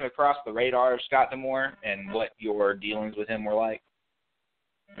you came across the radar of Scott D'Amore and what your dealings with him were like?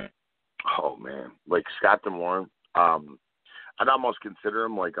 Oh man, like Scott D'Amore, I'd almost consider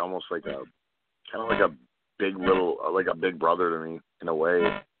him like almost like a kind of like a big little like a big brother to me in a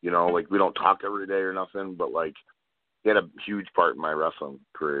way. You know, like we don't talk every day or nothing, but like he had a huge part in my wrestling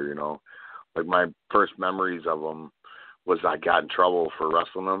career. You know, like my first memories of him was I got in trouble for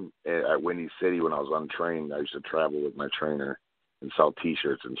wrestling him at Windy City when I was untrained. I used to travel with my trainer and sell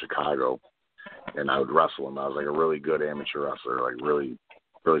T-shirts in Chicago, and I would wrestle him. I was like a really good amateur wrestler, like really,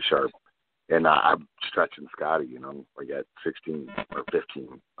 really sharp. And I'm stretching Scotty, you know, like at 16 or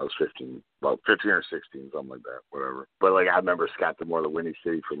 15. I was 15, about 15 or 16, something like that, whatever. But like I remember Scott D'Amore, the Windy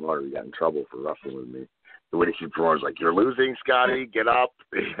City promoter, he got in trouble for wrestling with me. The Windy City promoter's like, you're losing, Scotty, get up.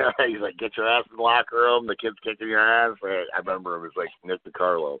 He's like, get your ass in the locker room. The kid's kicking your ass. I remember it was like Nick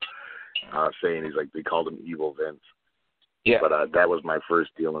DiCarlo saying, he's like, they called him Evil Vince. Yeah. But that was my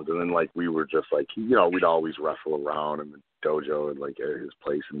first dealings. And then like we were just like, you know, we'd always wrestle around in the dojo and like at his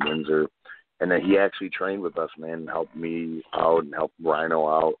place in Windsor. And then he actually trained with us, man, and helped me out and helped Rhino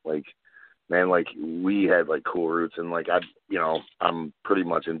out. Like, man, like we had like cool roots, and like I'm pretty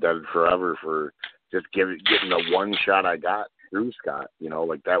much indebted forever for just getting the one shot I got through Scott. You know,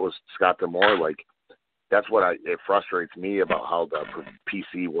 like that was Scott D'Amore. Like that's what it frustrates me about how the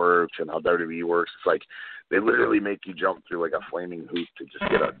PC works and how WWE works. It's like they literally make you jump through like a flaming hoop to just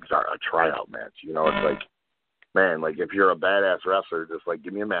get a tryout match. You know, it's like, man, like if you're a badass wrestler, just like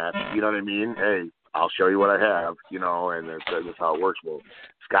give me a match. You know what I mean? Hey, I'll show you what I have. You know, and that's how it works. Well,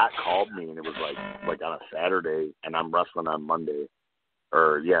 Scott called me and it was like on a Saturday, and I'm wrestling on Monday, it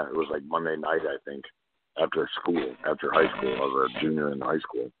was like Monday night, I think, after high school. I was a junior in high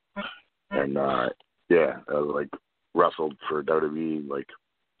school, and I was like wrestled for WWE like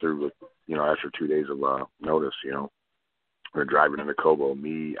through, you know, after 2 days of notice. You know, we're driving into Cobo,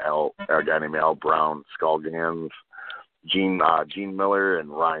 me, a guy named Al Brown, Skull Gans, Gene Miller, and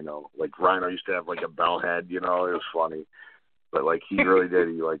Rhino. Like Rhino used to have like a bell head, you know, it was funny, but like he really did.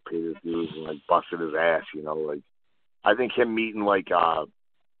 He like paid his dues and like busted his ass, you know. Like I think him meeting like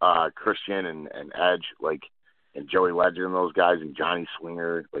Christian and Edge, like, and Joey Ledger and those guys, and Johnny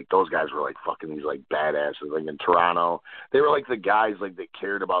Swinger, like those guys were like fucking these like badasses. Like in Toronto, they were like the guys like that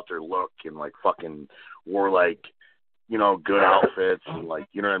cared about their look and like fucking wore like, you know, good outfits and like,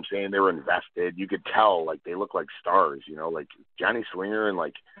 you know what I'm saying? They were invested. You could tell like they look like stars, you know, like Johnny Swinger in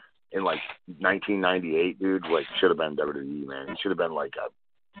 1998, dude, like should have been WWE, man. He should have been like a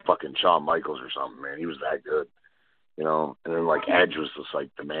fucking Shawn Michaels or something, man. He was that good, you know. And then like Edge was just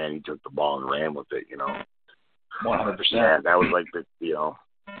like the man. He took the ball and ran with it, you know. 100%. Yeah, that was like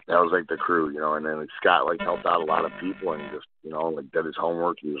the crew, you know. And then like, Scott like helped out a lot of people and just, you know, like did his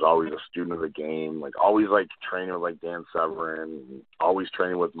homework. He was always a student of the game, like always like training with like Dan Severin, always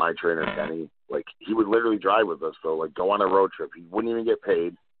training with my trainer Kenny. Like he would literally drive with us, so like go on a road trip. He wouldn't even get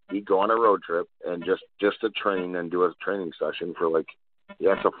paid. He'd go on a road trip and just to train and do a training session for like,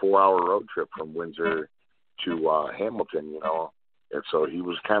 yeah, it's a 4-hour road trip from Windsor to Hamilton, you know. And so he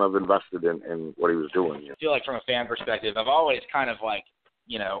was kind of invested in what he was doing. I feel like from a fan perspective, I've always kind of like,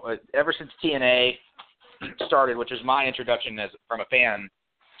 you know, ever since TNA started, which was my introduction from a fan,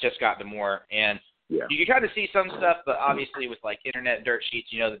 just got to more. And you can kind of see some stuff, but obviously with like internet dirt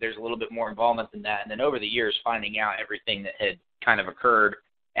sheets, you know that there's a little bit more involvement than that. And then over the years, finding out everything that had kind of occurred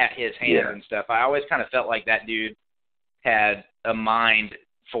at his hands and stuff, I always kind of felt like that dude had a mind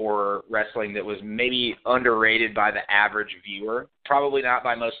for wrestling that was maybe underrated by the average viewer. Probably not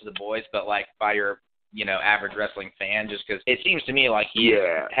by most of the boys, but like by your, you know, average wrestling fan, just because it seems to me like he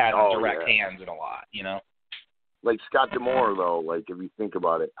had direct hands in a lot, you know? Like Scott D'Amore, though, like if you think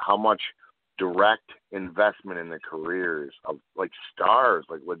about it, how much direct investment in the careers of like stars,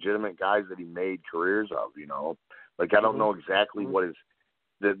 like legitimate guys that he made careers of, you know? Like I don't know exactly what is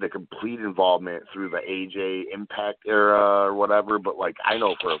the complete involvement through the AJ Impact era or whatever, but like I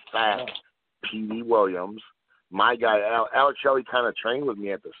know for a fact, P.D. Williams, my guy Alex Shelley kind of trained with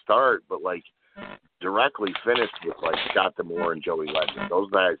me at the start, but like directly finished with like Scott D'Amore and Joey Legend. Those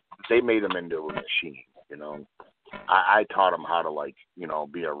guys, they made him into a machine, you know. I taught him how to like, you know,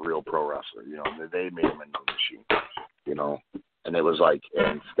 be a real pro wrestler, you know. They made him into a machine, you know. And it was like,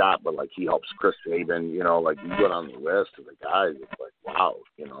 and Scott, but like he helps Chris Sabin, you know, like you get on the list of the guys, it's like, wow,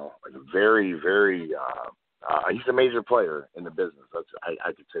 you know, like very, very, he's a major player in the business.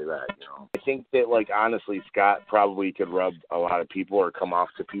 I could say that, you know. I think that like, honestly, Scott probably could rub a lot of people or come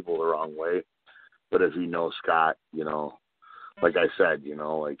off to people the wrong way. But if you know Scott, you know, like I said, you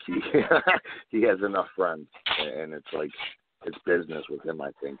know, like he has enough friends and it's like, it's business with him,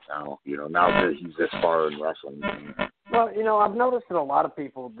 I think, now, you know, now that he's this far in wrestling. Well, you know, I've noticed that a lot of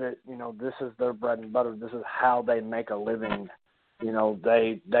people that, you know, this is their bread and butter. This is how they make a living. You know,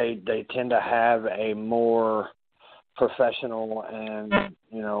 they tend to have a more professional and,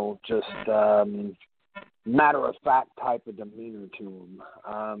 you know, just matter-of-fact type of demeanor to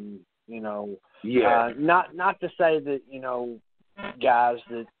them. You know, not to say that, you know, guys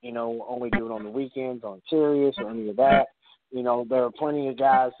that, you know, only do it on the weekends on Sirius or any of that. You know, there are plenty of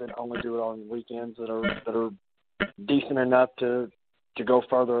guys that only do it on the weekends that are decent enough to go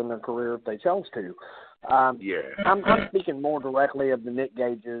further in their career if they chose to. I'm speaking more directly of the Nick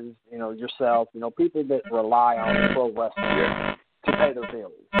Gages, you know, yourself, you know, people that rely on pro wrestling to pay their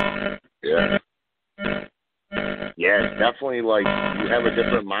bills. Yeah, definitely. Like you have a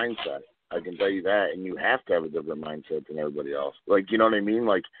different mindset. I can tell you that, and you have to have a different mindset than everybody else. Like, you know what I mean?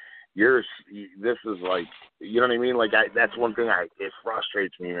 Like this is like, you know what I mean? Like that's one thing it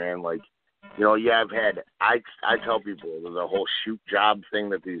frustrates me, man. Like, you know, I tell people there's a whole shoot job thing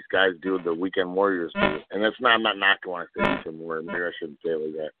that these guys do, the Weekend Warriors do, and that's not, I'm not knocking when I say Weekend Warriors. Maybe I shouldn't say it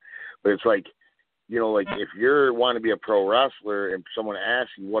like that, but it's like, you know, like if you want to be a pro wrestler and someone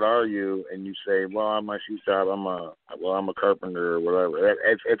asks you, what are you? And you say, well, I'm a shoot job. I'm a carpenter or whatever.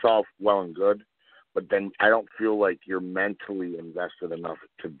 It's all well and good. But then I don't feel like you're mentally invested enough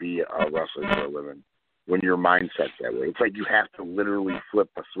to be a wrestler for a living. when your mindset's that way. It's like you have to literally flip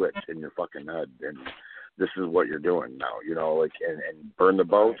a switch in your fucking head, and this is what you're doing now, you know, like, and burn the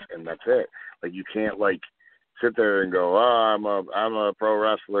boats, and that's it. Like, you can't, like, sit there and go, oh, I'm a pro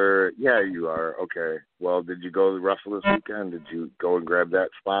wrestler. Yeah, you are. Okay. Well, did you go wrestle this weekend? Did you go and grab that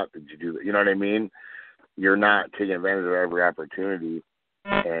spot? Did you do that? You know what I mean? You're not taking advantage of every opportunity.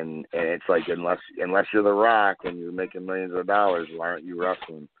 And it's like, unless you're The Rock and you're making millions of dollars, why aren't you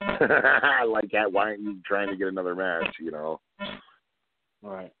wrestling? Like that, why aren't you trying to get another match, you know?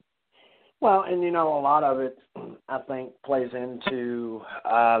 Right. Well, and, you know, a lot of it, I think, plays into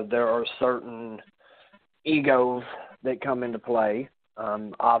there are certain egos that come into play.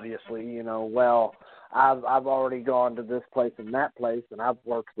 Obviously, you know, well, I've already gone to this place and that place, and I've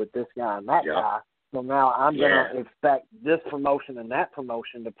worked with this guy and that guy. So now I'm going to expect this promotion and that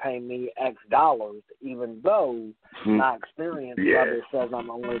promotion to pay me X dollars, even though my experience level says I'm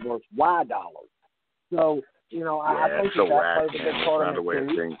only worth Y dollars. So, you know, I think that plays a big part of it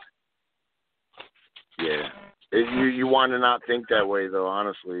too. Yeah. You want to not think that way, though,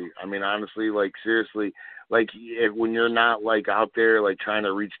 honestly. I mean, honestly, like, seriously, like, when you're not, like, out there, like, trying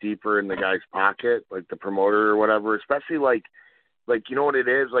to reach deeper in the guy's pocket, like the promoter or whatever, especially, like, you know what it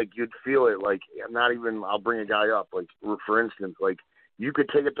is? Like, you'd feel it. Like, I'll bring a guy up. Like, for instance, like, you could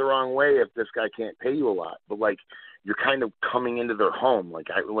take it the wrong way if this guy can't pay you a lot. But, like, you're kind of coming into their home. Like,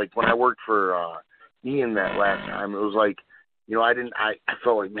 when I worked for Ian that last time, it was like, you know, I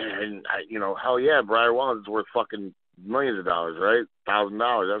felt like, man, you know, hell yeah, Breyer Wellington's worth fucking millions of dollars, right?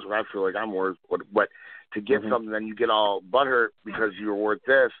 $1,000. That's what I feel like I'm worth. But to get something, then you get all butthurt because you're worth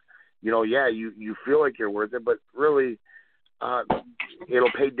this. You know, yeah, you feel like you're worth it, but really,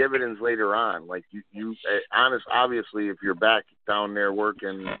 it'll pay dividends later on. Like obviously, if you're back down there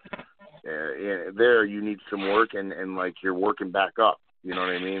working there, you need some work, and like you're working back up. You know what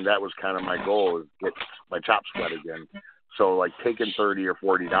I mean? That was kind of my goal, is get my chops wet again. So, like, taking $30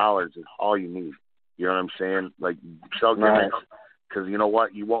 or $40 is all you need. You know what I'm saying? Like, sell gimmicks, because you know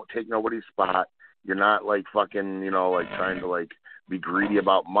what? You won't take nobody's spot. You're not, like, fucking, you know, like, trying to, like, be greedy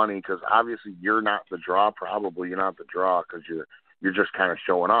about money, because obviously you're not the draw. Probably you're not the draw because you're just kind of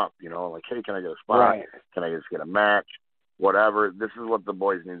showing up, you know, like, hey, can I get a spot? Right. Can I just get a match? Whatever. This is what the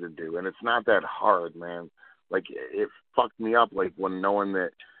boys need to do, and it's not that hard, man. Like, it fucked me up, like, when knowing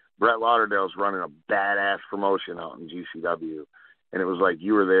that Brett Lauderdale's running a badass promotion out in GCW, and it was like,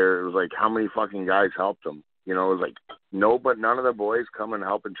 you were there. It was like, how many fucking guys helped him? You know, it was like, no, but none of the boys come and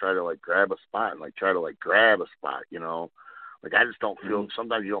help and try to, like, grab a spot and, like, try to, like, grab a spot, you know? Like, I just don't feel,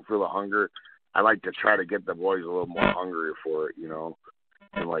 sometimes you don't feel the hunger. I like to try to get the boys a little more hungry for it, you know?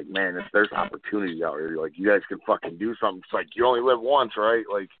 And, like, man, there's opportunity out here. Like, you guys can fucking do something. It's like, you only live once, right?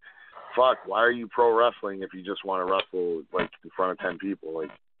 Like, fuck, why are you pro wrestling if you just want to wrestle, like, in front of 10 people?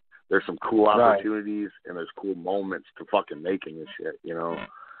 Like, there's some cool opportunities and there's cool moments to fucking making this shit, you know?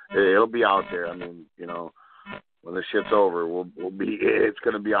 It'll be out there. I mean, you know, when this shit's over, it's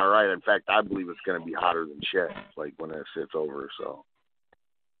going to be all right. In fact, I believe it's going to be hotter than shit, like, when this shit's over, so.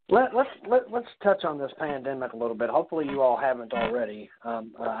 Let's touch on this pandemic a little bit. Hopefully you all haven't already.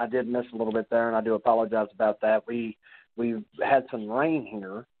 I did miss a little bit there, and I do apologize about that. We've had some rain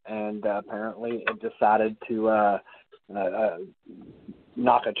here, and apparently it decided to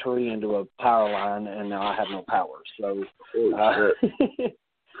knock a tree into a power line, and now I have no power. So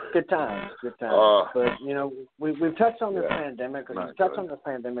good times. But, you know, we've touched on this pandemic. We've touched on this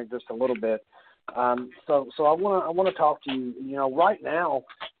pandemic just a little bit. So I want to talk to you. You know, right now,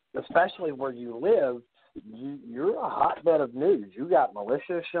 especially where you live, you're a hotbed of news. You got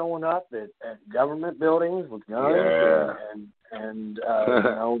militia showing up at government buildings with guns, and you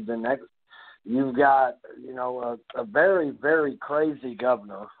know, the next. You've got, you know, a very, very crazy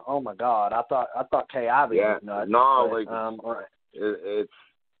governor. Oh my God, I thought Kay Ivey was nuts. No, but, it's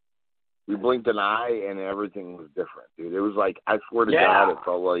we blinked an eye and everything was different, dude. It was like, I swear to God, it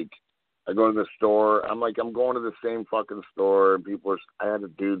felt like I go to the store. I'm going to the same fucking store, and I had a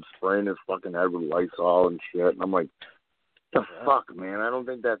dude spraying his fucking head with Lysol and shit, and I'm like, the fuck, man? I don't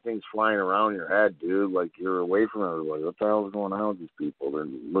think that thing's flying around your head, dude. Like, you're away from everybody. What the hell is going on with these people? They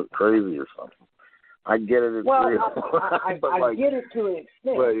look crazy or something. I get it. It's real. I get it to an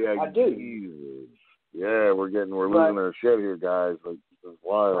extent. But yeah, I do. Jesus. Yeah, we're losing our shit here, guys. Like, this is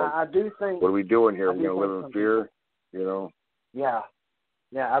wild. I do think. What are we doing here? We're gonna live in fear, you know? Yeah.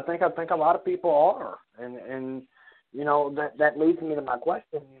 I think a lot of people are, and you know, that leads me to my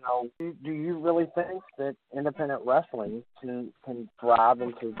question. You know, do you really think that independent wrestling can thrive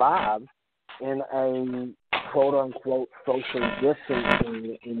and survive in a quote unquote social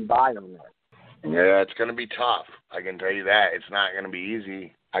distancing environment? Yeah, it's going to be tough. I can tell you that. It's not going to be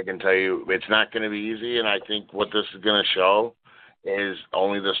easy. I can tell you it's not going to be easy, and I think what this is going to show is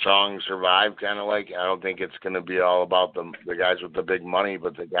only the strong survive, kind of like. I don't think it's going to be all about the guys with the big money,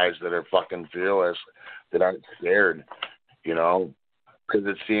 but the guys that are fucking fearless, that aren't scared, you know? Because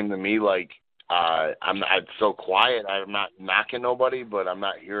it seemed to me like I'm so quiet. I'm not knocking nobody, but I'm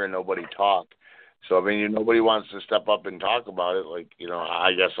not hearing nobody talk. So, I mean, nobody wants to step up and talk about it. Like, you know,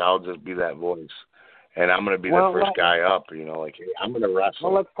 I guess I'll just be that voice. And I'm going to be the first guy up, you know, like, hey, I'm going to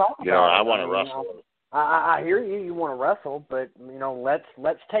wrestle. Well, let's talk about it. I want to wrestle. I hear you. You want to wrestle, but, you know,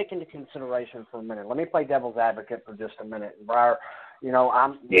 let's take into consideration for a minute. Let me play devil's advocate for just a minute. Breyer, you know,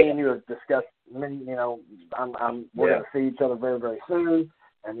 me and you have discussed, you know, we're going to see each other very, very soon,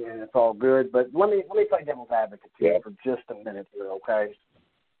 and it's all good. But let me play devil's advocate here for just a minute here, okay?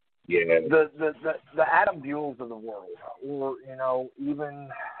 Yeah. The Adam Buells of the world, or, you know, even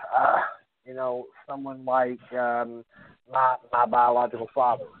you know, someone like my biological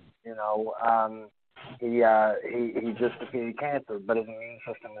father, you know, he just defeated cancer, but his immune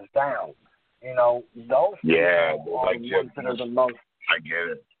system is down. You know, those people are the ones that are the most. I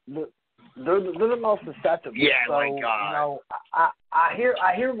get it. They're the most susceptible. Yeah, so, my God. You know, I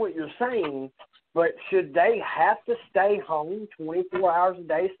hear what you're saying, but should they have to stay home 24 hours a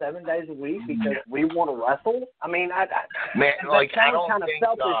day, 7 days a week because we want to wrestle? I mean, man, like, I don't kind of think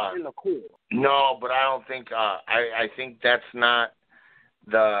selfish in the core. No, but I don't think. I think that's not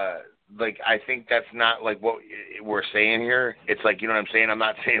the. Like, I think that's not, like, what we're saying here. It's like, you know what I'm saying? I'm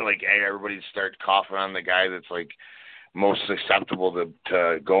not saying, like, hey, everybody start coughing on the guy that's, like, most susceptible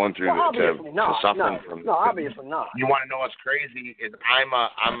to going through to suffering from. No, obviously not. You want to know what's crazy is I'm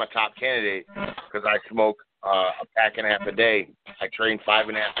a top candidate because I smoke a pack and a half a day. I train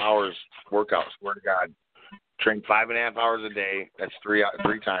 5.5 hours workout. Swear to God, train 5.5 hours a day. That's three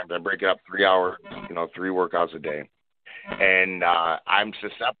times. I break it up 3 hours. You know, 3 workouts a day. And I'm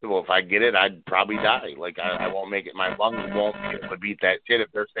susceptible. If I get it, I'd probably die. Like, I won't make it. My lungs won't be able to beat that shit.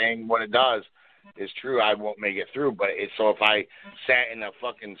 If they're saying what it does is true, I won't make it through. But so if I sat in a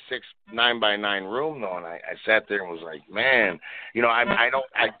fucking 9x9 room, though, and I sat there and was like, man, you know, I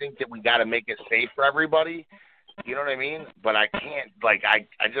think that we got to make it safe for everybody. You know what I mean? But I can't, like,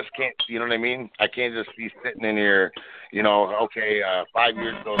 I just can't, you know what I mean? I can't just be sitting in here, you know, okay, 5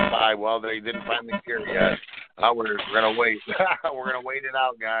 years goes by, well, they didn't find the cure yet. We're going to wait. We're going to wait it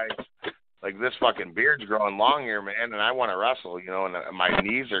out, guys. Like, this fucking beard's growing long here, man, and I want to wrestle, you know, and my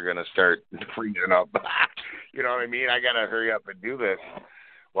knees are going to start freezing up. You know what I mean? I got to hurry up and do this.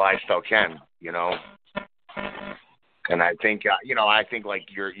 Well, I still can, you know. And I think, you know, like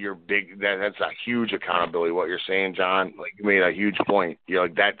you're big. That's a huge accountability. What you're saying, John, like, you made a huge point. You're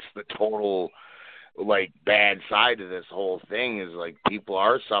like, that's the total, like, bad side of this whole thing is, like, people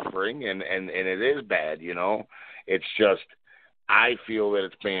are suffering, and it is bad. You know, it's just, I feel that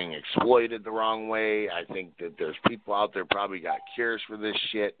it's being exploited the wrong way. I think that there's people out there probably got cures for this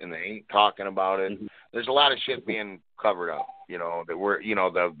shit, and they ain't talking about it. There's a lot of shit being covered up. You know, that we're, you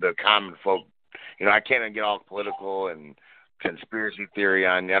know, the common folk. You know, I can't get all political and conspiracy theory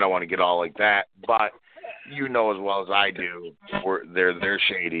on you. I don't want to get all like that, but you know as well as I do, they're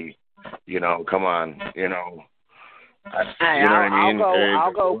shady. You know, come on, you know. Hey, you know what I mean?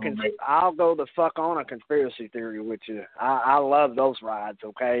 I'll go the fuck on a conspiracy theory with you. I love those rides.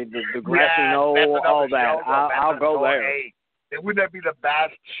 Okay, the grassy knoll, all that. I'll go there. Hey, wouldn't that be the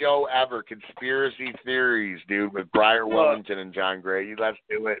best show ever? Conspiracy theories, dude, with Breyer, Wellington, and John Gray. Let's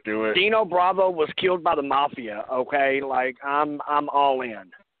do it. Dino Bravo was killed by the mafia. Okay, like I'm all in.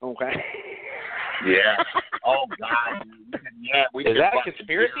 Okay. Yeah. Oh God. Yeah. Is that a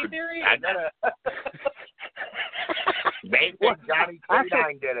conspiracy theory? They think Johnny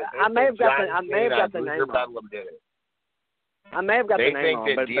K-9 did it. I may have got the name wrong. Did it. I may have got the name wrong.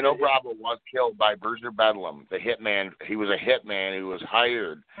 They think that Dino Bravo was killed by Bruiser Bedlam, the hitman. He was a hitman who was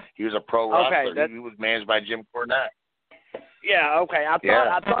hired. He was a pro wrestler. Okay, he was managed by Jim Cornette. Yeah, okay. I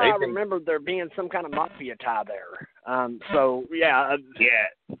thought I remembered there being some kind of mafia tie there. So yeah.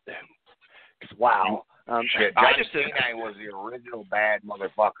 Yeah. Wow. Shit, Johnny K-9 was the original bad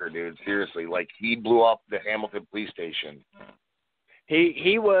motherfucker, dude. Seriously, like, he blew up the Hamilton police station.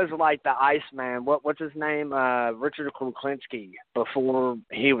 He was like the Iceman. What's his name? Richard Kuklinski before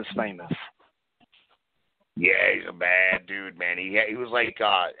he was famous. Yeah, he's a bad dude, man. He was like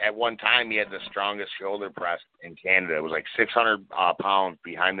at one time he had the strongest shoulder press in Canada. It was like 600 pounds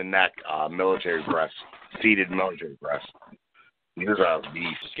behind the neck, military press, seated military press. He was a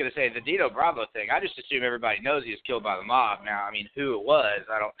beast. I was going to say, the Dino Bravo thing, I just assume everybody knows he was killed by the mob. Now, I mean, who it was,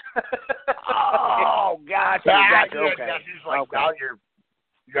 I don't... Oh, gotcha. Okay. Now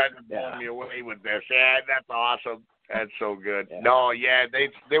You guys are blowing me away with this. Yeah, that's awesome. That's so good. Yeah. No, yeah,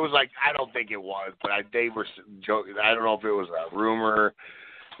 they was like, I don't think it was, but they were joking. I don't know if it was a rumor,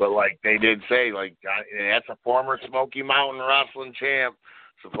 but like they did say, like, that's a former Smoky Mountain wrestling champ.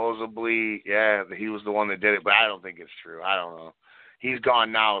 Supposedly, yeah, he was the one that did it, but I don't think it's true. I don't know. He's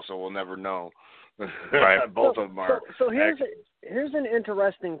gone now, so we'll never know. Right. Both of them are. So here's an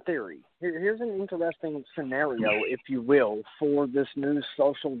interesting theory. Here's an interesting scenario, if you will, for this new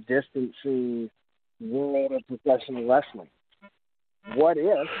social distancing world of professional wrestling. What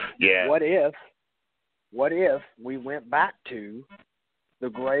if we went back to the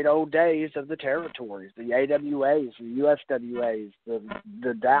great old days of the territories, the AWAs, the USWAs,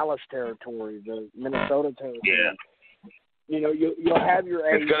 the Dallas territory, the Minnesota territory? Yeah. You know, you'll have your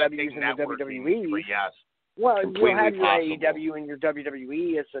AEWs and your WWE. Yes. Well, you'll have your possible. AEW and your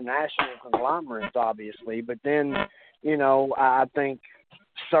WWE. It's a national conglomerate, obviously. But then, you know, I think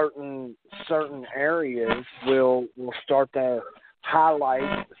certain areas will start to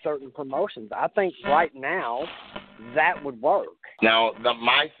highlight certain promotions. I think right now that would work. Now,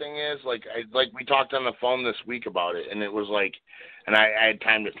 my thing is, like we talked on the phone this week about it, and it was like, and I had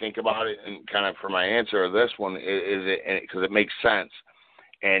time to think about it, and kind of for my answer of this one, is it, because it makes sense,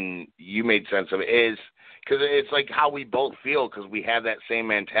 and you made sense of it, is because it's like how we both feel, because we have that same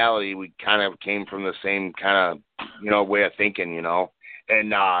mentality. We kind of came from the same kind of, you know, way of thinking, you know.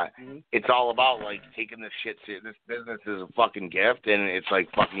 And it's all about, like, taking this shit serious. This business is a fucking gift, and it's like,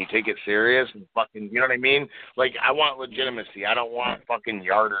 fucking, you take it serious and fucking, you know what I mean? Like, I want legitimacy. I don't want fucking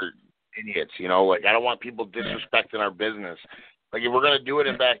yarder idiots, you know? Like, I don't want people disrespecting our business. Like, if we're going to do it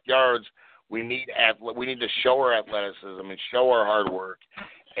in backyards, we need to show our athleticism and show our hard work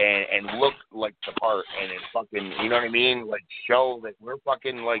and look like the part, and it's fucking, you know what I mean? Like, show that we're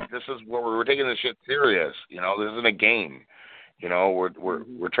fucking, like, this is where we're taking this shit serious. You know, this isn't a game. You know, we're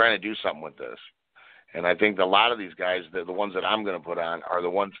trying to do something with this, and I think a lot of these guys, the ones that I'm going to put on, are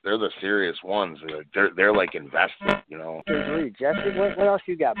the ones. They're the serious ones. They're like invested. You know. Agreed, Jesse. What else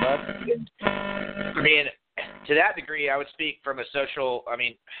you got, bud? I mean, to that degree, I would speak from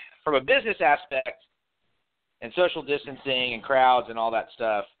from a business aspect and social distancing and crowds and all that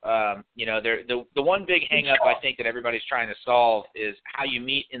stuff. You know, the one big hang up I think that everybody's trying to solve is how you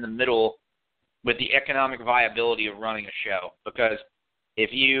meet in the middle with the economic viability of running a show. Because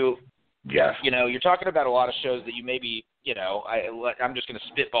if you, you know, you're talking about a lot of shows that you maybe, you know, I'm just going to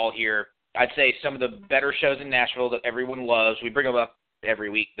spitball here. I'd say some of the better shows in Nashville that everyone loves. We bring them up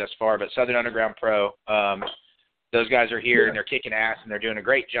every week thus far, but Southern Underground Pro, those guys are here and they're kicking ass and they're doing a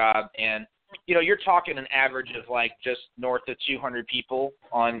great job. And, you know, you're talking an average of like just north of 200 people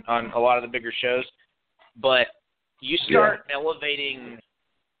on a lot of the bigger shows. But you start elevating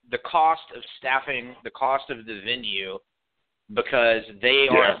the cost of staffing, the cost of the venue, because they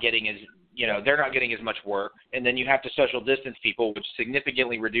aren't getting as, you know, they're not getting as much work. And then you have to social distance people, which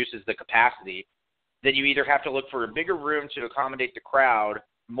significantly reduces the capacity. Then you either have to look for a bigger room to accommodate the crowd,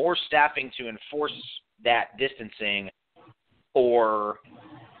 more staffing to enforce that distancing, or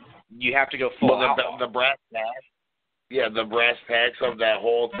you have to go full out. The brass tacks. Yeah, the brass tacks of that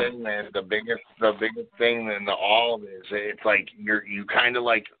whole thing, man. The biggest thing in all of it is it's like you kind of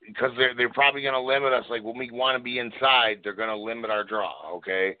like, because they're probably going to limit us. Like when we want to be inside, they're going to limit our draw,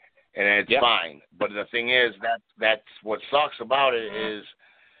 okay? And it's fine. But the thing is, that's what sucks about it is,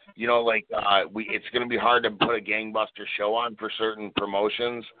 you know, like it's going to be hard to put a gangbuster show on for certain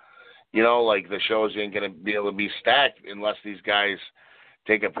promotions. You know, like the shows ain't going to be able to be stacked unless these guys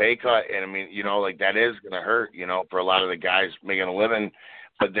take a pay cut, and I mean, you know, like that is going to hurt, you know, for a lot of the guys making a living,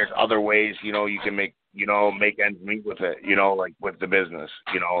 but there's other ways, you know, you can make ends meet with it, you know, like with the business,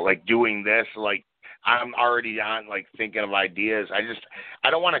 you know, like doing this, like I'm already on, like thinking of ideas.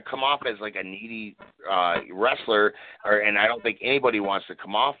 I don't want to come off as like a needy wrestler, and I don't think anybody wants to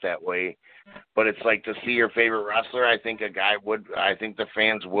come off that way, but it's like to see your favorite wrestler, I think the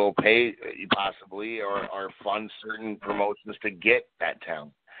fans will pay possibly or fund certain promotions to get that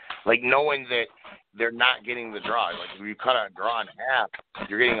talent. Like knowing that they're not getting the draw. Like if you cut a draw in half,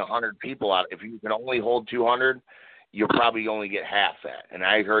 you're getting 100 people out. If you can only hold 200, you'll probably only get half that. And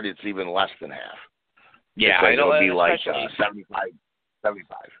I heard it's even less than half. Yeah, I know. It'll be like 75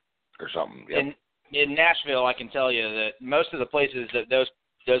 or something. Yep. In Nashville, I can tell you that most of the places that those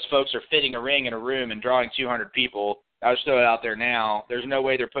folks are fitting a ring in a room and drawing 200 people, I'll just throw it out there now, there's no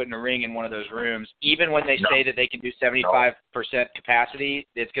way they're putting a ring in one of those rooms. Even when they say that they can do 75% capacity,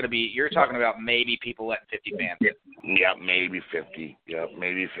 it's going to be, you're talking about maybe people letting 50 fans. Yeah, maybe 50. Yeah,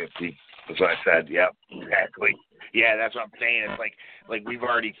 maybe 50. That's what I said. Yep, exactly. Yeah, that's what I'm saying. It's like we've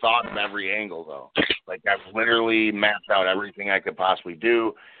already thought of every angle, though. Like, I've literally mapped out everything I could possibly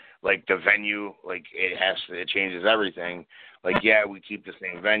do. Like, the venue, like, it changes everything. Like, yeah, we keep the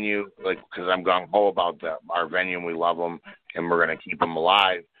same venue, like, because I'm gung-ho about our venue and we love them and we're going to keep them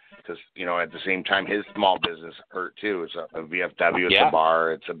alive. Because, you know, at the same time, his small business hurt, too. It's a VFW, it's a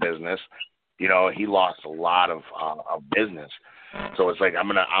bar, it's a business. You know, he lost a lot of business. So it's like I'm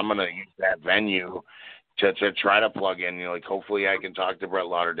gonna use that venue to try to plug in. You know, like hopefully I can talk to Brett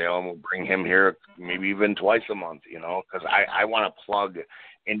Lauderdale and we'll bring him here maybe even twice a month. You know, because I want to plug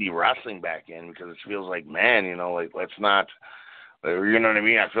indie wrestling back in because it feels like, man, you know, like let's not. You know what I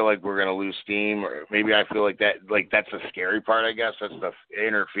mean? I feel like we're gonna lose steam, or maybe I feel like that's the scary part. I guess that's the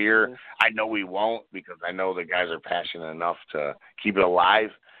interfere. I know we won't because I know the guys are passionate enough to keep it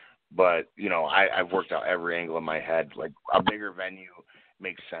alive. But, you know, I've worked out every angle in my head. Like, a bigger venue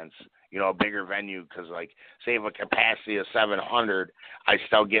makes sense. You know, a bigger venue because, like, say if a capacity of 700, I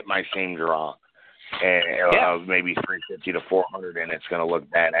still get my same draw. And maybe 350 to 400, and it's going to look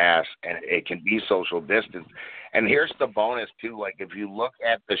badass. And it can be social distance. And here's the bonus, too. Like, if you look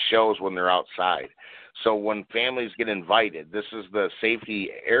at the shows when they're outside. So when families get invited, this is the safety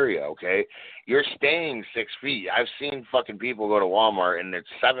area, okay? You're staying 6 feet. I've seen fucking people go to Walmart, and there's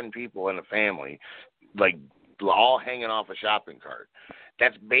 7 people in a family, like, all hanging off a shopping cart.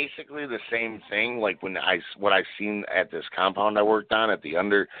 That's basically the same thing, like what I've seen at this compound I worked on at the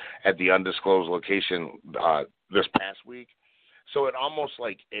undisclosed location this past week. So it almost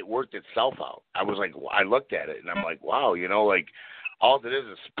like it worked itself out. I was like, I looked at it and I'm like, wow, you know, like all it is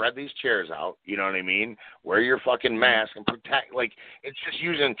spread these chairs out. You know what I mean? Wear your fucking mask and protect. Like it's just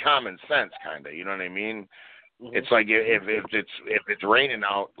using common sense, kind of. You know what I mean? Mm-hmm. It's like if it's raining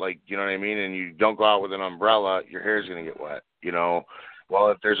out, like you know what I mean, and you don't go out with an umbrella, your hair's gonna get wet. You know. Well,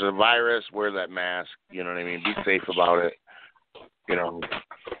 if there's a virus, wear that mask. You know what I mean? Be safe about it. You know.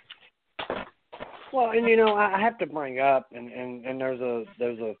 Well, and you know, I have to bring up, and there's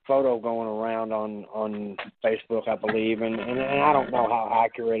a photo going around on Facebook, I believe, and I don't know how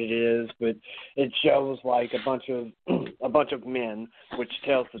accurate it is, but it shows like a bunch of men, which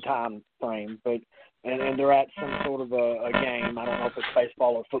tells the time frame, but and they're at some sort of a game. I don't know if it's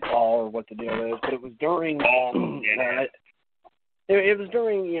baseball or football or what the deal is, but it was during. It was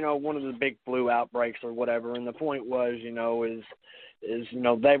during, you know, one of the big flu outbreaks or whatever, and the point was, you know, is you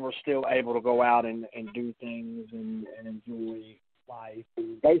know, they were still able to go out and do things and enjoy life.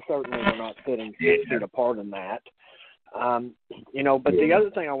 And they certainly were not sitting 6 feet apart in that. You know, but the other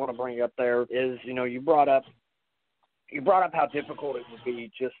thing I want to bring up there is, you know, you brought up how difficult it would be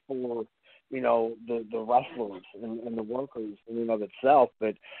just for, you know, the wrestlers and the workers in and of itself.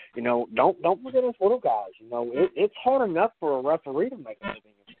 But, you know, don't forget us little guys. You know, it's hard enough for a referee to make a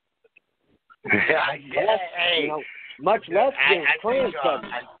living. You know, much less than trans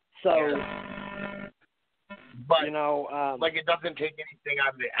coverage. So, but, you know, like it doesn't take anything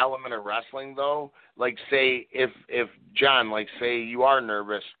out of the element of wrestling, though. Like, say, if John, like, say you are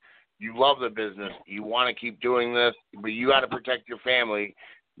nervous, you love the business, you want to keep doing this, but you got to protect your family.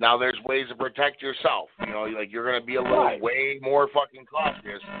 Now, there's ways to protect yourself. You know, like you're going to be a little way more fucking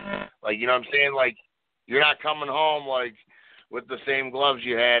cautious. Like, you know what I'm saying? Like, you're not coming home, like, with the same gloves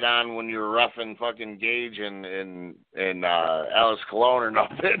you had on when you were roughing fucking Gage and Alice Cologne or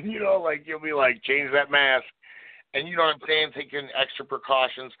nothing. You know, like, you'll be like, change that mask. And you know what I'm saying? Taking extra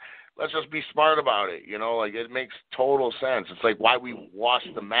precautions. Let's just be smart about it. You know, like, it makes total sense. It's like why we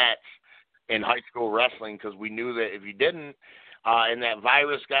washed the mats in high school wrestling, because we knew that if you didn't, and that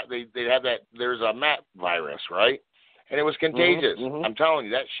virus they had that, there's a mat virus, right? And it was contagious. Mm-hmm. I'm telling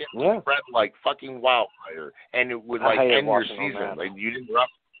you, that shit spread like fucking wildfire, and it would like end your season. Like you didn't rough.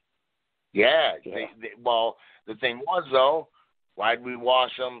 Yeah. Well, the thing was though, why'd we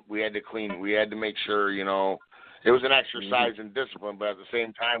wash them? We had to clean. We had to make sure, you know, it was an exercise in discipline, but at the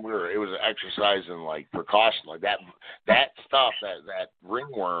same time, it was an exercise in like precaution, like that stuff, that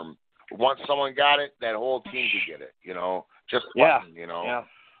ringworm. Once someone got it, that whole team could get it, you know. Just one, you know. Yeah.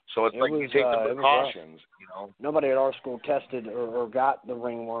 So it's like you take the precautions, you know. Nobody at our school tested or got the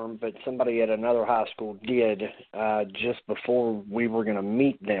ringworm, but somebody at another high school did just before we were going to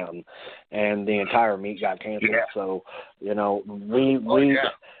meet them, and the entire meet got canceled. Yeah. So, you know,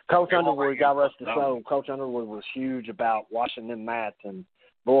 Coach Underwood, God rest his soul, Coach Underwood was huge about washing them mats, and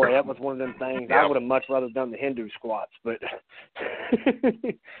boy, that was one of them things. I would have much rather done the Hindu squats, but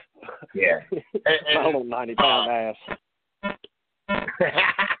my little 90-pound ass.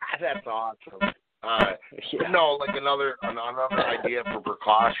 That's awesome. No, like another idea for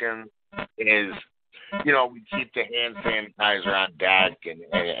precaution is, you know, we keep the hand sanitizer on deck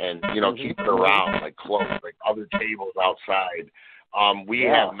and you know, keep it around, like close, like other tables outside. We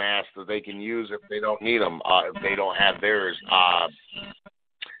have masks that they can use if they don't need them, if they don't have theirs.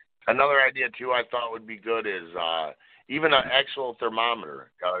 Another idea, too, I thought would be good is even an actual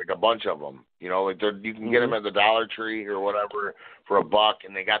thermometer, like a bunch of them. You know, like you can get them at the Dollar Tree or whatever for $1,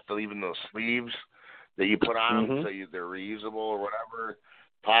 and they got even those sleeves that you put on them so they're reusable or whatever.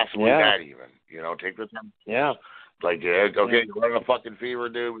 Possibly that even. You know, take the time. Yeah. Like, okay, you're running a fucking fever,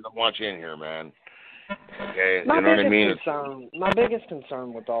 dude. We don't want you in here, man. Okay, you know what I mean? My biggest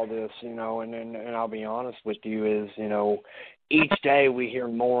concern with all this, you know, and I'll be honest with you, is, you know, each day we hear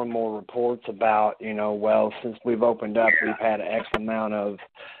more and more reports about, you know, well, since we've opened up, we've had X amount of,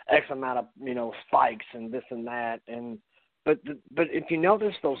 you know, spikes and this and that, but if you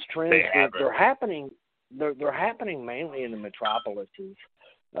notice those trends, they're happening. They're happening mainly in the metropolises.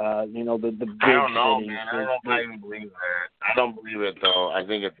 You know, the big I don't know, cities. man. I don't know if I even believe that. I don't believe it, though. I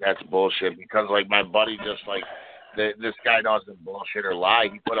think that's bullshit because, like, my buddy just, like, this guy doesn't bullshit or lie.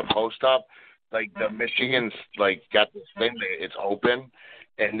 He put a post up, like, the Michigan's, like, got this thing that it's open,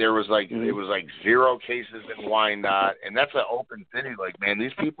 and there was, like, it was, like, 0 cases in Wyandotte, and that's an open city. Like, man,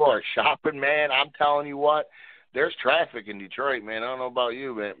 these people are shopping, man. I'm telling you what. There's traffic in Detroit, man. I don't know about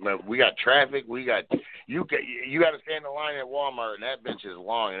you, man, but we got traffic. You got to stand in line at Walmart, and that bitch is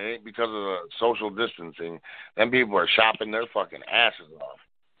long, and it ain't because of the social distancing. Them people are shopping their fucking asses off.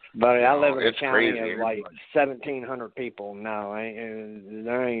 Buddy, I live in a county crazy. of like 1,700 people. No,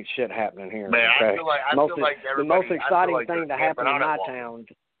 there ain't shit happening here. Man, okay? I feel like the most exciting thing to happen in my town.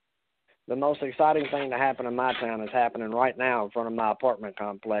 The most exciting thing to happen in my town is happening right now in front of my apartment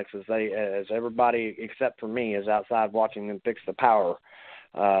complex. As everybody except for me is outside watching them fix the power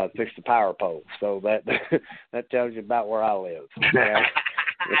pole. So that tells you about where I live. Okay?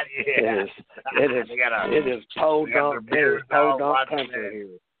 It is toe dump country here.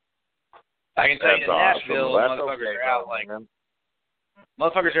 I can tell you in Nashville, awesome.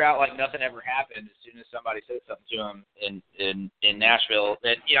 motherfuckers are out like nothing ever happened as soon as somebody says something to them in Nashville.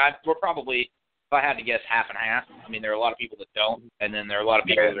 And, you know, we're probably, if I had to guess, half and half. I mean, there are a lot of people that don't, and then there are a lot of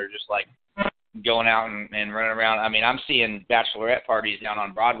people that are just, like, going out and running around. I mean, I'm seeing bachelorette parties down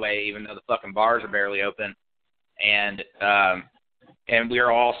on Broadway, even though the fucking bars are barely open. And we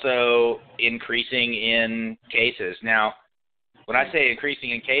are also increasing in cases. Now, when I say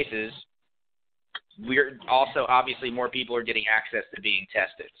increasing in cases, we're also, obviously, more people are getting access to being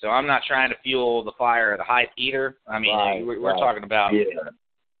tested. So I'm not trying to fuel the fire of the hype either. I mean, we're talking about... Yeah.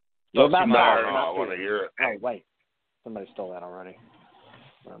 What about I want to hear it. Oh, wait. Somebody stole that already.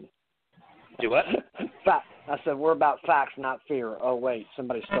 Do what? I said, we're about facts, not fear. Oh, wait.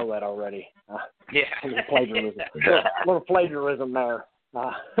 Somebody stole that already. Yeah. A little plagiarism there.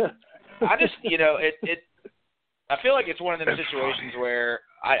 I just, you know, I feel like it's one of those situations where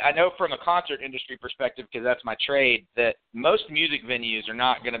I know from a concert industry perspective, because that's my trade, that most music venues are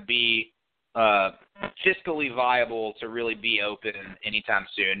not going to be fiscally viable to really be open anytime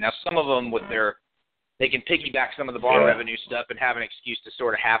soon. Now, some of them they can piggyback some of the bar revenue stuff and have an excuse to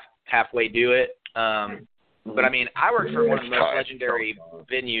sort of halfway do it. But I mean, I worked for one of the most legendary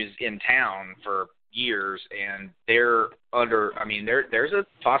venues in town for years, and there's a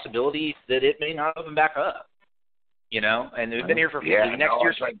possibility that it may not open back up. You know, and they've been here for next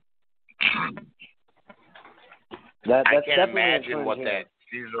year's. Like, I can't imagine what that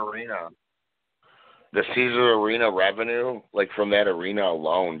the Caesar Arena revenue, like from that arena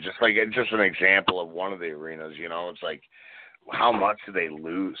alone, it's just an example of one of the arenas. You know, it's like, how much do they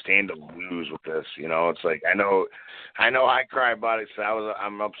stand to lose with this? You know, it's like I know I cry about it. So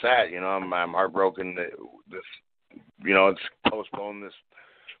I'm upset. You know, I'm heartbroken that this, you know, it's postponed this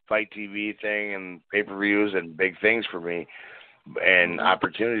Fight TV thing and pay-per-views and big things for me and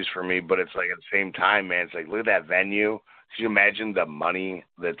opportunities for me, but it's like at the same time, man, it's like, look at that venue. Can you imagine the money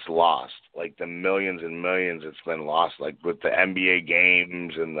that's lost, like the millions and millions that's been lost, like with the NBA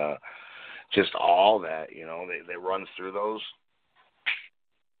games and just all that, you know, they runs through those.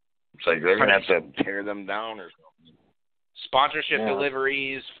 It's like they're going to have to tear them down or something. Sponsorship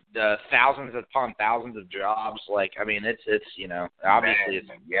deliveries, thousands upon thousands of jobs. Like, I mean, it's you know, obviously it's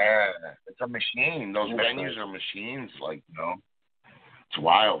a machine. Those venues are machines. Like, you know, it's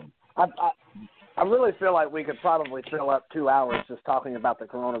wild. I really feel like we could probably fill up 2 hours just talking about the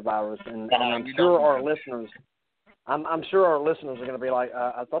coronavirus, and I'm sure our listeners. I'm sure our listeners are going to be like,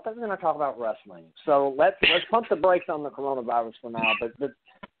 I thought they were going to talk about wrestling. So let's pump the brakes on the coronavirus for now. But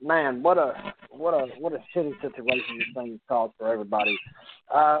man, what a shitty situation this thing has caused for everybody.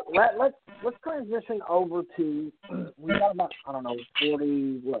 Let's transition over to, we got about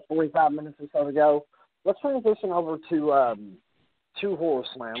 45 minutes or so to go. Let's transition over to Horror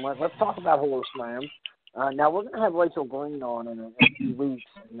Slam. Let's talk about Horror Slam. Now, we're going to have Rachel Green on in a few weeks.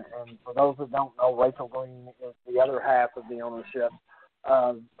 And for those that don't know, Rachel Green is the other half of the ownership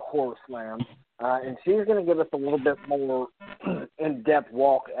of Horror Slam. And she's going to give us a little bit more in-depth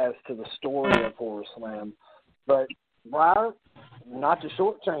walk as to the story of Horror Slam. But, Breyer, not to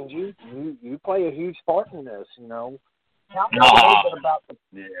shortchange you, you play a huge part in this, you know. Tell me a little bit about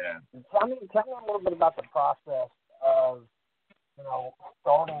tell me a little bit about the process of, you know,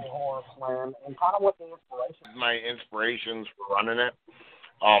 starting Horror Slam and kind of what the inspiration. My inspirations for running it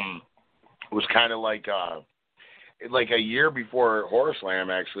was kind of like a year before Horror Slam.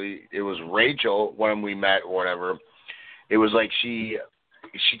 Actually, it was Rachel when we met or whatever. It was like she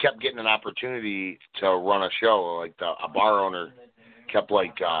kept getting an opportunity to run a show. Like a bar owner kept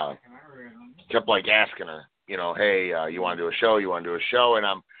asking her, you know, hey, you want to do a show? You want to do a show? And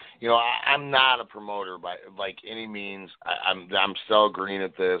I'm not a promoter by like any means. I'm still green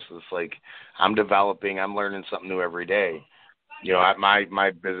at this. It's like I'm developing. I'm learning something new every day. You know,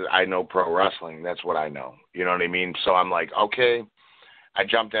 my business, I know pro wrestling. That's what I know. You know what I mean? So I'm like, okay. I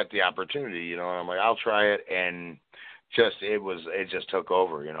jumped at the opportunity. You know, and I'm like, I'll try it. And it just took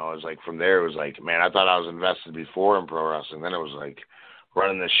over. You know, it was like from there. It was like, man, I thought I was invested before in pro wrestling. Then it was like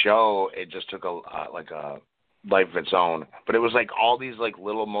running the show. It just took a life of its own. But it was like all these like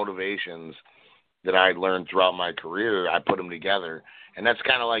little motivations that I learned throughout my career. I put them together, and that's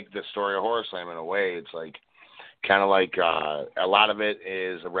kind of like the story of Horror Slam in a way. It's like kind of like a lot of it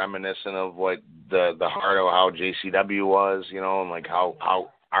is reminiscent of what the heart of how JCW was, you know, and like how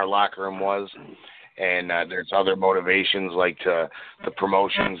our locker room was. And there's other motivations like the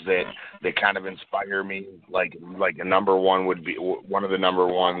promotions that kind of inspire me. Like a number one would be one of the number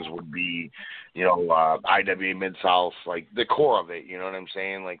ones would be, you know, IWA Mid-South, like the core of it. You know what I'm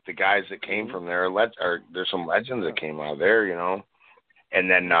saying? Like the guys that came from there, there's some legends that came out of there, you know. And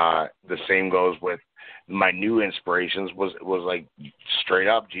then the same goes with my new inspirations was like straight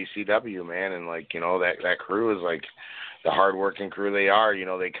up GCW, man, and like, you know, that crew is like the hardworking crew they are. You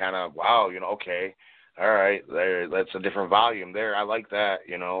know, they kind of wow, you know, okay. All right, that's a different volume there. I like that,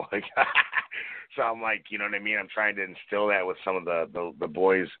 you know. Like, so I'm like, you know what I mean? I'm trying to instill that with some of the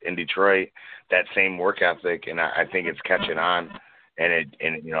boys in Detroit, that same work ethic, and I think it's catching on. And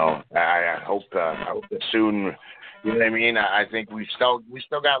you know, I hope that soon. You know what I mean? I think we still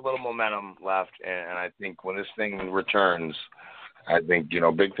got a little momentum left, and I think when this thing returns, I think, you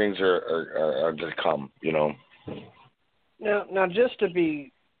know, big things are to come. You know. Now, just to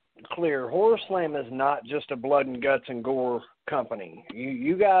be clear, Horror Slam is not just a blood and guts and gore company.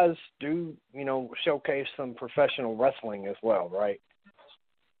 You guys do, you know, showcase some professional wrestling as well, right?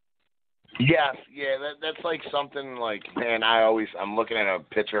 Yes, yeah, that's like something like, man, I'm looking at a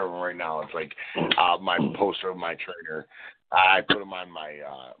picture of him right now. It's like my poster of my trainer. I put him on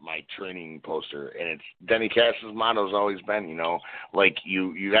my training poster, and it's Denny Cass's motto's always been, you know, like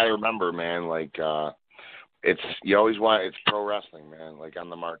you got to remember, man, like it's pro wrestling, man, like on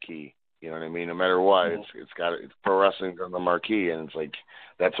the marquee. You know what I mean? No matter what, it's pro wrestling on the marquee, and it's like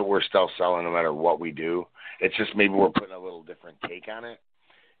that's what we're still selling no matter what we do. It's just maybe we're putting a little different take on it.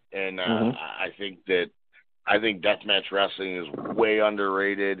 And I think deathmatch wrestling is way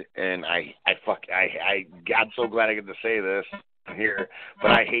underrated, and I'm so glad I get to say this here,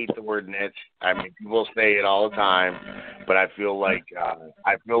 but I hate the word niche. I mean, people say it all the time, but I feel like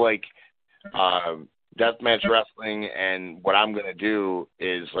deathmatch wrestling and what I'm gonna do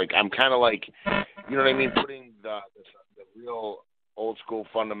is like I'm kind of like, you know what I mean, putting the real old school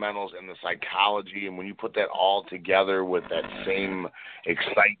fundamentals and the psychology, and when you put that all together with that same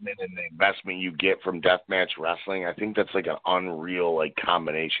excitement and the investment you get from deathmatch wrestling, I think that's like an unreal like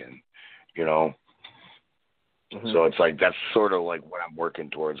combination, you know. So it's like that's sort of like what I'm working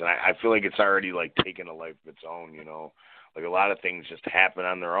towards, and I feel like it's already like taken a life of its own, you know. Like a lot of things just happen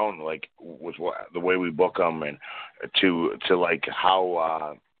on their own, like with the way we book them, and to like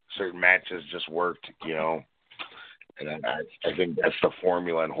how certain matches just worked, you know. And I think that's the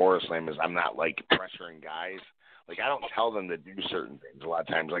formula in Horror Slam is I'm not like pressuring guys. Like I don't tell them to do certain things a lot of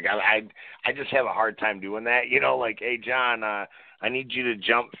times. Like I just have a hard time doing that. You know, like, hey John, I need you to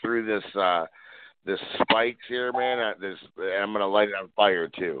jump through this spikes here, man. I'm gonna light it on fire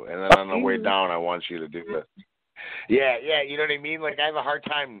too. And then on the way down, I want you to do this. Yeah, you know what I mean? Like I have a hard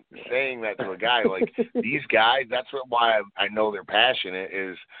time saying that to a guy. Like these guys, that's why I know they're passionate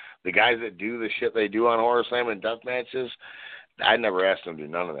is the guys that do the shit they do on Horror Slam and death matches. I never asked them to do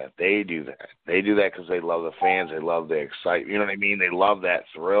none of that. They do that. They do that because they love the fans. They love the excitement. You know what I mean? They love that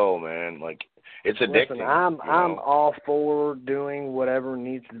thrill, man. Like it's addicting. Listen, I'm all for doing whatever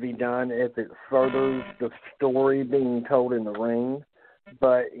needs to be done if it furthers the story being told in the ring.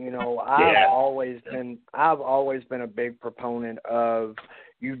 But I've always been a big proponent of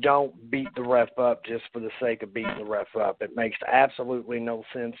you don't beat the ref up just for the sake of beating the ref up. It makes absolutely no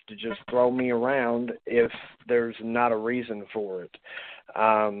sense to just throw me around if there's not a reason for it.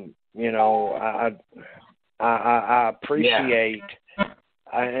 I appreciate,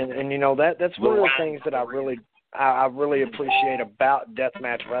 and that's one of the things that I really appreciate about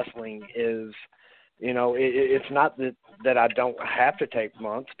deathmatch wrestling is, it's not that I don't have to take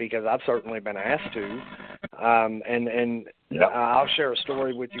months, because I've certainly been asked to. I'll share a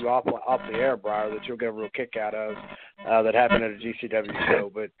story with you off the air, Breyer, that you'll get a real kick out of, that happened at a GCW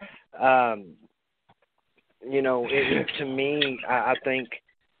show. But, to me, I think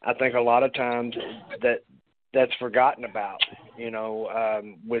a lot of times that's forgotten about,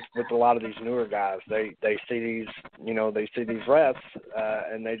 with a lot of these newer guys. They see these, refs,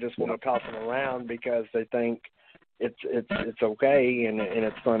 and they just want to toss them around because they think it's okay and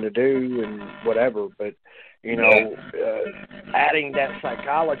it's fun to do and whatever. But, adding that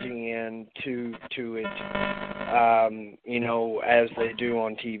psychology in to it, as they do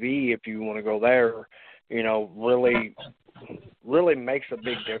on TV, if you want to go there, really makes a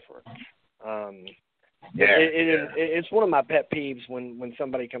big difference. It's one of my pet peeves when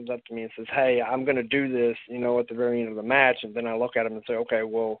somebody comes up to me and says, "Hey, I'm going to do this," at the very end of the match, and then I look at them and say, "Okay,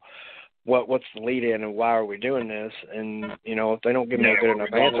 well, what's the lead in and why are we doing this?" And if they don't give me a good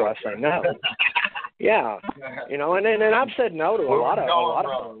enough answer, I say no. Yeah, and I've said no to a lot of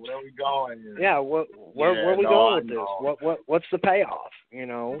folks. Where are we going? Yeah, where are we going with this? What's the payoff?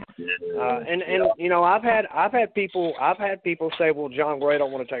 I've had people say, "Well, John Gray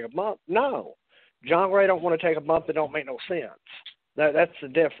don't want to take a bump." No. John Gray don't want to take a bump that don't make no sense. That's the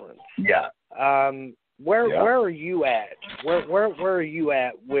difference. Yeah. Where are you at? Where are you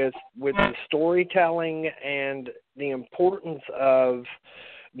at with the storytelling and the importance of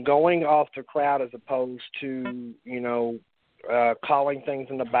going off the crowd as opposed to calling things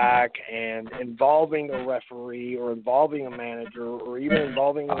in the back and involving a referee or involving a manager or even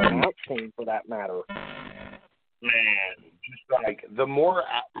involving an announce team for that matter? Man, just like the more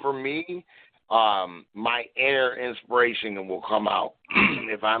for me. My inner inspiration will come out.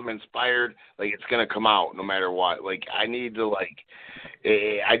 If I'm inspired, it's going to come out no matter what. I need to,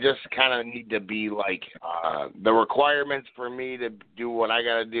 I just kind of need to be, the requirements for me to do what I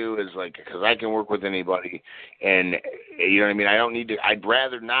got to do is, because I can work with anybody. And, you know what I mean? I don't need to, I'd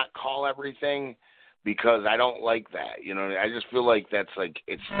rather not call everything because I don't like that. I just feel like that's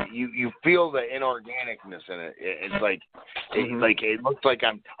it's you feel the inorganicness in it. It's it looks like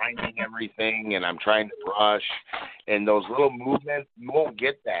I'm timing everything and I'm trying to rush, and those little movements, you won't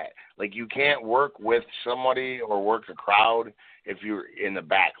get that. You can't work with somebody or work a crowd if you're in the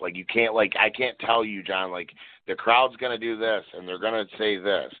back. You can't I can't tell you, John, the crowd's gonna do this and they're gonna say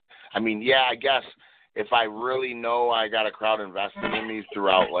this. I mean, yeah, I guess if I really know I got a crowd invested in me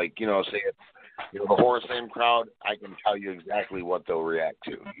throughout, say it's the Horse Name crowd, I can tell you exactly what they'll react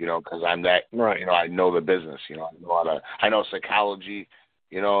to, because I'm that, right. I know the business, I know psychology,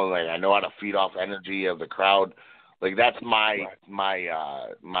 I know how to feed off energy of the crowd. That's my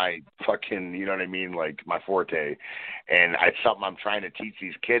fucking, you know what I mean? My forte. And it's something I'm trying to teach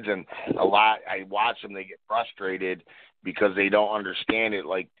these kids. And a lot, I watch them, they get frustrated because they don't understand it.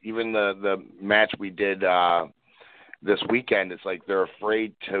 Even the match we did, this weekend, it's they're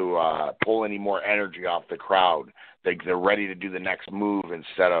afraid to pull any more energy off the crowd. They're ready to do the next move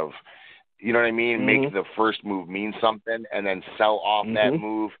instead of, you know what I mean? Mm-hmm. Make the first move mean something and then sell off that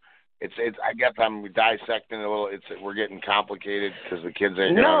move. It's. I guess I'm dissecting a little. We're getting complicated because the kids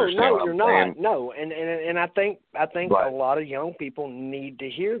ain't gonna understand what I'm saying. No, and I think a lot of young people need to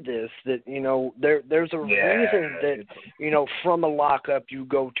hear this. That there's a reason that from a lockup you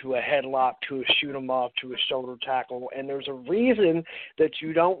go to a headlock to a shoot 'em off to a shoulder tackle, and there's a reason that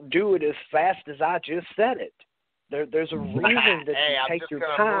you don't do it as fast as I just said it. There's a reason that you take your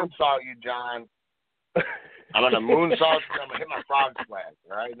time. I'm just gonna moonsault you, John. I'm gonna moonsault you. I'm gonna hit my frog splash.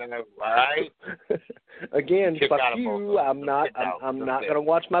 All right, then all right. Again, fuck you. I'm not gonna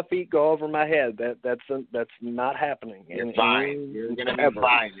watch my feet go over my head. That's not happening. You're fine. You're gonna be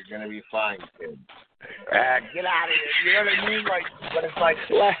fine. You're gonna be fine, kid. Get out of here. You know what I mean? But it's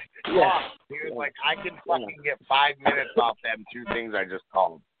dude. I can fucking get 5 minutes off them two things I just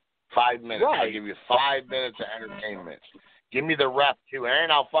called. 5 minutes. Right. I'll give you 5 minutes of entertainment. Give me the rep too, and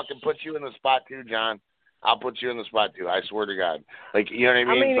I'll fucking put you in the spot too, John. I'll put you in the spot too. I swear to God. Like, you know what I mean?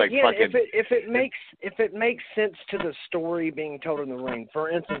 I mean, it's like again, fucking... if it makes sense to the story being told in the ring, for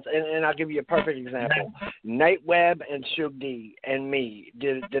instance, and I'll give you a perfect example. Nate Webb and Suge D and me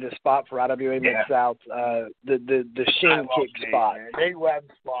did a spot for IWA Mid South, the shin kick spot. Nate Webb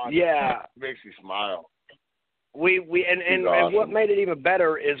spot. Yeah, makes me smile. We awesome. And what made it even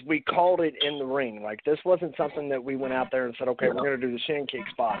better is we called it in the ring. Like, this wasn't something that we went out there and said, okay, we're going to do the shin kick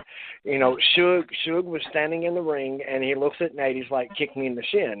spot. You know, Suge was standing in the ring, and he looks at Nate. He's like, kick me in the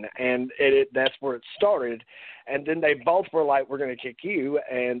shin. And that's where it started. And then they both were like, we're going to kick you.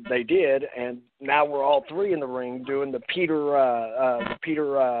 And they did. And now we're all three in the ring doing the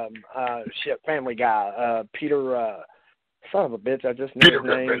Family Guy. Peter, son of a bitch, I just knew his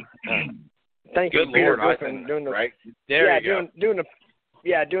name. Thank you, Peter Griffin, doing the right. Doing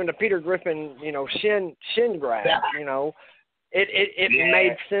the Peter Griffin, you know, shin grab. You know, it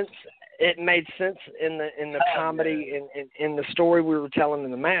made sense. It made sense in the comedy in the story we were telling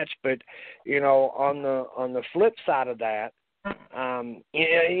in the match. But you know, on the flip side of that,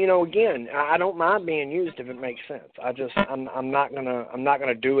 you know, again, I don't mind being used if it makes sense. I'm not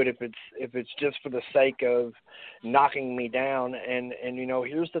gonna do it if it's just for the sake of knocking me down. And you know,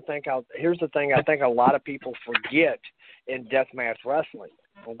 here's the thing I think a lot of people forget in deathmatch wrestling.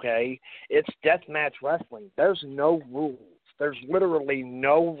 Okay, it's deathmatch wrestling. There's no rules. There's literally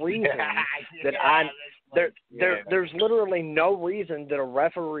no reason there's literally no reason that a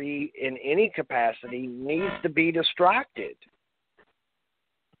referee in any capacity needs to be distracted.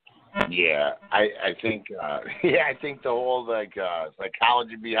 Yeah, I think I think the whole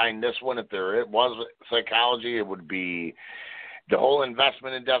psychology behind this one, if there was psychology, it would be the whole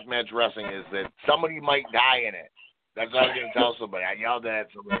investment in deathmatch wrestling is that somebody might die in it. That's what I was going to tell somebody. I yelled at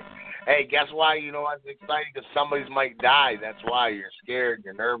somebody. Hey, guess why? You know, I'm excited because somebody might die. That's why you're scared,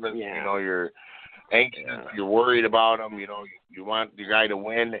 you're nervous, you know, you're anxious, you're worried about them. You know, you want your guy to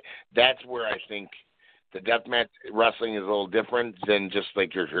win. That's where I think the deathmatch wrestling is a little different than just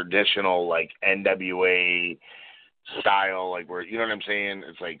like your traditional like NWA style, like where, you know what I'm saying?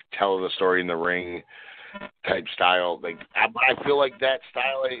 It's like tell the story in the ring type style. Like, I feel like that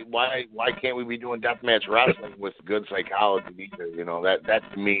style. Why can't we be doing deathmatch wrestling with good psychology either? You know, that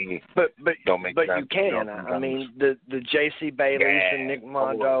to me don't make sense. But you can. I mean, the J.C. Baileys and Nick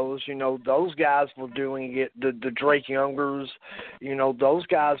Mondos, you know, those guys were doing it. The Drake Youngers, you know, those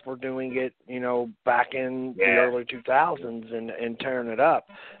guys were doing it, you know, back in the early 2000s and tearing it up.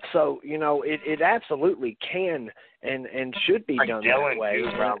 So, you know, it absolutely can and should be done that way.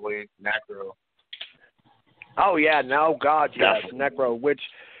 Probably Necro. Oh yeah, no, God, yes, Necro. Which,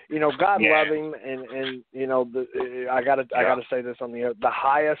 you know, God love him, and you know, I gotta say this on the air. The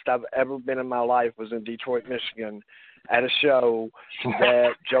highest I've ever been in my life was in Detroit, Michigan, at a show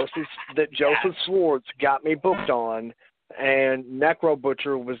that Joseph Swartz got me booked on, and Necro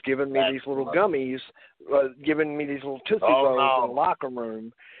Butcher was giving me these little gummies, giving me these little Tootsie Rolls in the locker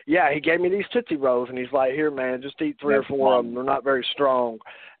room. Yeah, he gave me these Tootsie Rolls, and he's like, "Here, man, just eat 3 or 4 of them. They're not very strong."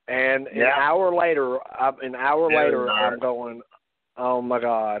 And an hour later, I'm going, oh my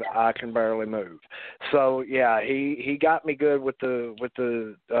God, I can barely move. So yeah, he got me good with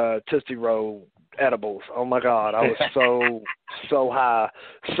the Tootsie Roll edibles. Oh my God, I was so high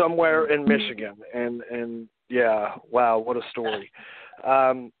somewhere in Michigan, and yeah, wow, what a story.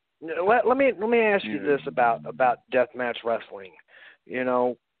 Let me ask you this about deathmatch wrestling. You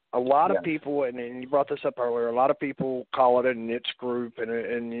know, a lot of people, and you brought this up earlier, a lot of people call it a niche group,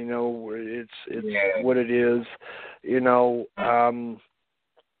 and you know, it's what it is. You know,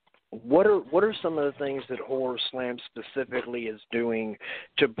 what are some of the things that Horror Slam specifically is doing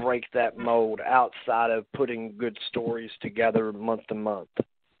to break that mold outside of putting good stories together month to month?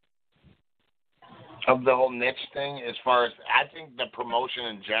 Of the whole niche thing, as far as I think the promotion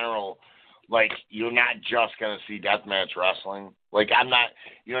in general, like, you're not just going to see deathmatch wrestling. Like, I'm not,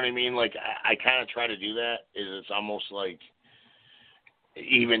 you know what I mean? Like, I kind of try to do that. It's almost like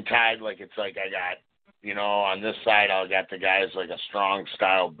even tied, like, it's like I got, you know, on this side, I got the guys like a strong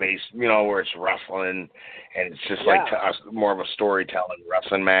style base, you know, where it's wrestling, and it's just like more of a storytelling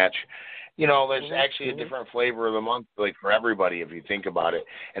wrestling match. You know, there's actually a different flavor of the month, like, for everybody, if you think about it.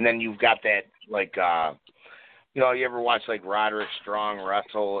 And then you've got that, like, you know, you ever watch like Roderick Strong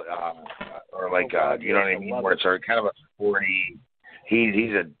wrestle, or like, you know what I mean, where it's kind of a sporty.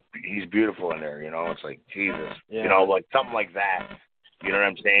 He's beautiful in there. You know, it's like Jesus. You know, like something like that. You know what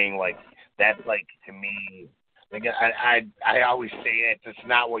I'm saying? Like that's like, to me. Like I always say it's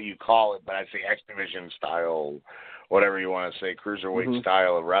not what you call it, but I say X Division style, whatever you want to say, cruiserweight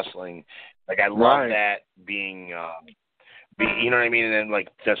style of wrestling. Like I love that being You know what I mean? And then, like,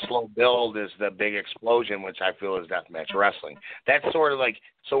 the slow build is the big explosion, which I feel is deathmatch wrestling. That's sort of like,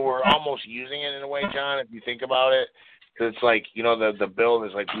 so we're almost using it in a way, John, if you think about it. Because it's like, you know, the build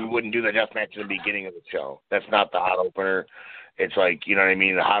is like, we wouldn't do the deathmatch in the beginning of the show. That's not the hot opener. It's like, you know what I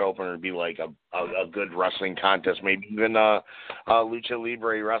mean? The hot opener would be like a good wrestling contest, maybe even a Lucha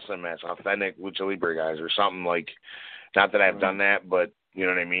Libre wrestling match, authentic Lucha Libre guys or something like, not that I've done that, but you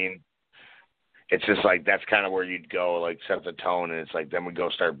know what I mean? It's just like, that's kind of where you'd go, like, set the tone, and it's like, then we go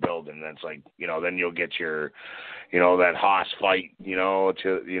start building, and it's like, you know, then you'll get your, you know, that Haas fight, you know,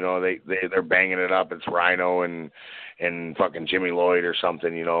 they're banging it up. It's Rhino and fucking Jimmy Lloyd or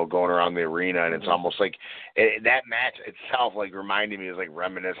something, you know, going around the arena, and it's almost like that match itself, like, reminded me, is like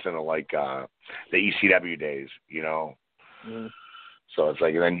reminiscent of like the ECW days, you know. Mm-hmm. So it's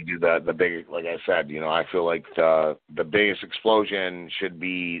like, and then you do the big, like I said, you know, I feel like the biggest explosion should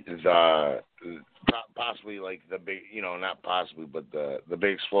be possibly like the big, you know, not possibly, but the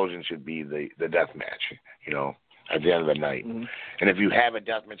big explosion should be the death match, you know, at the end of the night. Mm-hmm. And if you have a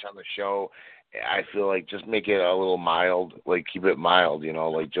death match on the show, I feel like just make it a little mild, like keep it mild, you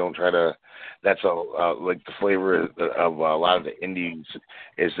know, like don't try to, that's like the flavor of a lot of the indies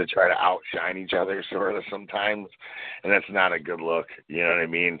is to try to outshine each other sort of sometimes, and that's not a good look, you know what I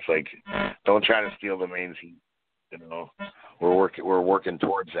mean? It's like, don't try to steal the main heat, you know, we're working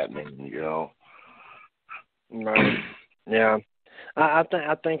towards that main, you know. Right. Yeah. I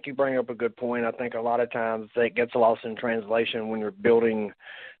think you bring up a good point. I think a lot of times that gets lost in translation when you're building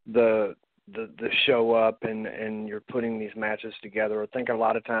the show up and you're putting these matches together. I think a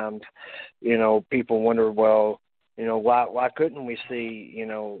lot of times, you know, people wonder, well, you know, why couldn't we see, you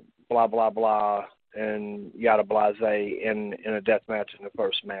know, blah blah blah and yada blase in a death match in the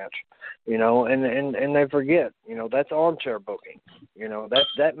first match, you know, and they forget, you know, that's armchair booking, you know,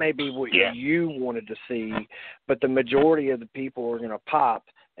 that may be what you wanted to see, but the majority of the people are going to pop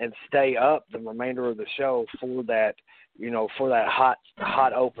and stay up the remainder of the show for that, you know, for that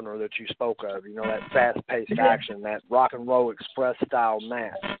hot opener that you spoke of, you know, that fast-paced action, that rock and roll express style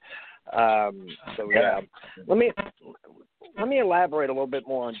match. So yeah, let me elaborate a little bit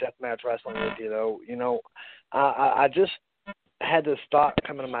more on deathmatch wrestling with you, though. You know, I just had this thought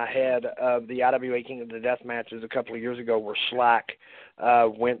coming to my head of the IWA King of the Death matches a couple of years ago, where Slack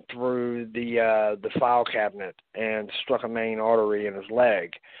went through the file cabinet and struck a main artery in his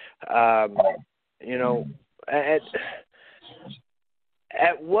leg. You know, at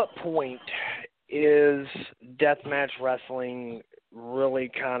what point is deathmatch wrestling really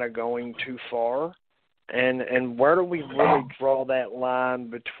kind of going too far? And where do we really draw that line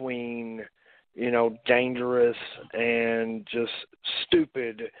between, you know, dangerous and just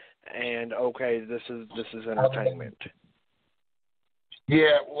stupid and okay, this is entertainment?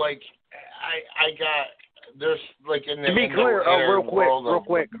 Yeah, like I got there's like in the to be clear,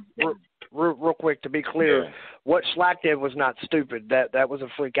 real quick, to be clear, what Slack did was not stupid. That was a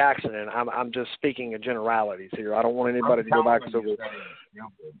freak accident. I'm just speaking in generalities here. I don't want anybody to go back to the.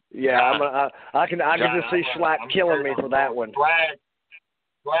 Yeah, I can just see Slack killing me for that one. Flag,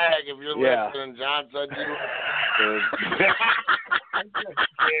 if you're listening, John said you.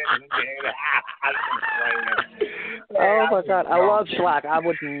 Oh my God, I love Slack. I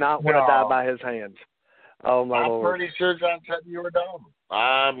would not want to die by his hands. Oh my Lord! I'm pretty sure John said you were dumb.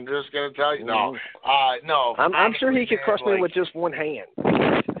 I'm just gonna tell you, no. I'm sure he could crush me with just one hand.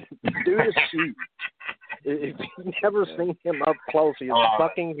 Dude is huge. If you've never seen him up close, he is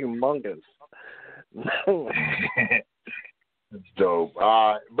fucking humongous. It's dope.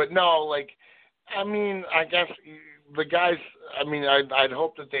 But no, like, I mean, I guess the guys, I mean, I'd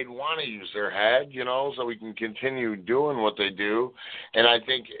hope that they'd want to use their head, you know, so we can continue doing what they do. And I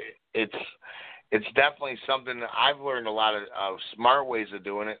think it's definitely something that I've learned a lot of smart ways of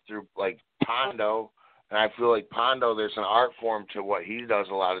doing it through, like, Pondo. And I feel like Pondo, there's an art form to what he does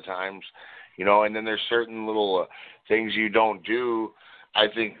a lot of times, you know, and then there's certain little things you don't do. I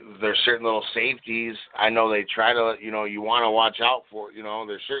think there's certain little safeties. I know they try to, you know, you want to watch out for, you know,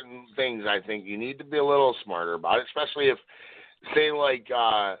 there's certain things I think you need to be a little smarter about it, especially if, say, like,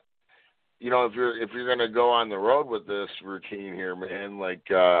 you know, if you're going to go on the road with this routine here, man,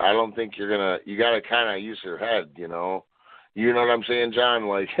 like, I don't think you got to kind of use your head, you know what I'm saying, John?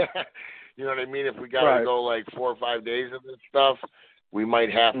 Like, you know what I mean? If we got to go like 4 or 5 days of this stuff, we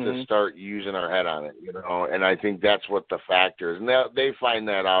might have to start using our head on it, you know, and I think that's what the factor is. And they find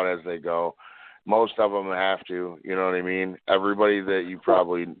that out as they go. Most of them have to, you know what I mean? Everybody that you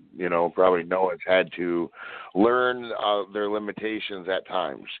probably know has had to learn their limitations at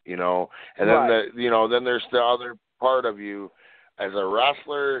times, you know. And then then there's the other part of you, as a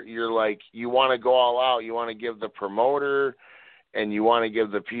wrestler, you're like, you want to go all out. You want to give the promoter and you want to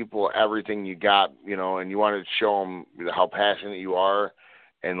give the people everything you got, you know, and you want to show them how passionate you are.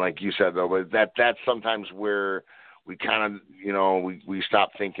 And like you said, though, but that's sometimes where we kind of, you know, we stop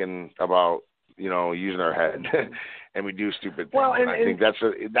thinking about, you know, using our head and we do stupid things. Well, and I think that's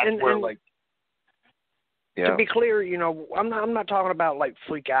where, like, yeah. To be clear, you know, I'm not talking about like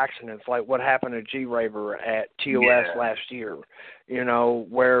freak accidents like what happened to G-Raver at TOS last year, you know,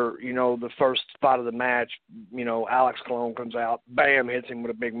 where, you know, the first spot of the match, you know, Alex Colon comes out, bam, hits him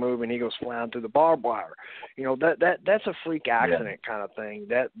with a big move, and he goes flying through the barbed wire. You know, that's a freak accident kind of thing.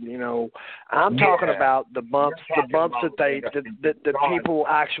 That, you know, I'm talking about the bumps that people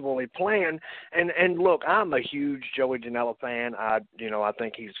actually plan. And look, I'm a huge Joey Janela fan. I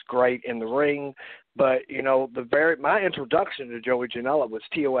think he's great in the ring. But, you know, my introduction to Joey Janela was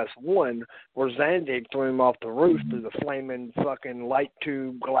TOS 1, where Zandig threw him off the roof through the flaming fucking light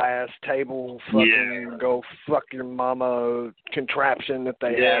tube glass table fucking go fuck your mama contraption that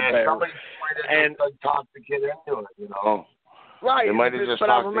they had there. And just talk the kid into it, you know. Right, they might have just but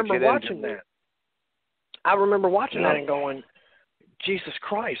I remember watching that. I remember watching that and going, Jesus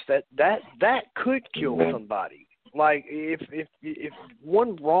Christ, that could kill somebody. Like, if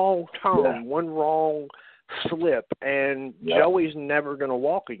one wrong turn, one wrong slip, and Joey's never going to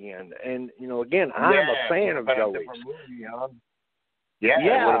walk again. And, you know, again, I'm a fan of Joey's. It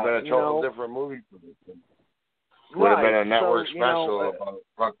would have been a total different movie for this. Would have been a network special about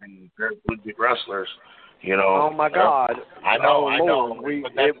fucking paraplegic wrestlers, you know. Oh, my God. I know.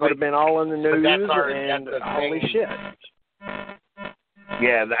 It would have been all in the news, and holy shit.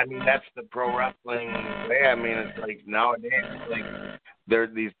 Yeah, I mean, that's the pro wrestling way. I mean, it's like nowadays,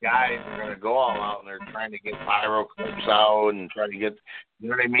 like, these guys are going to go all out and they're trying to get pyro clips out and try to get, you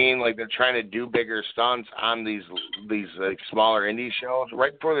know what I mean? Like, they're trying to do bigger stunts on these like smaller indie shows.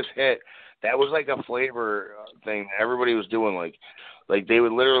 Right before this hit, that was like a flavor thing everybody was doing. Like they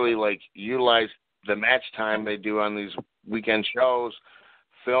would literally like utilize the match time they do on these weekend shows,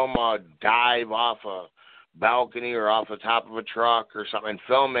 film a dive off a balcony or off the top of a truck or something,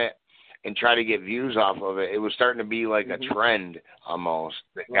 film it and try to get views off of it. It was starting to be like a trend almost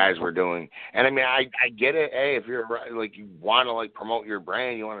that guys were doing. And I mean, I get it. Hey, if you're like, you want to like promote your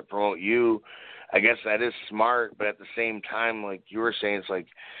brand, you want to promote you, I guess that is smart. But at the same time, like you were saying, it's like,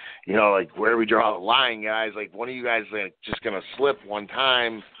 you know, like where do we draw the line, guys? Like one of you guys like just going to slip one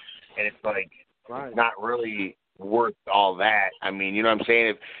time and it's like not really worth all that. I mean, you know what I'm saying?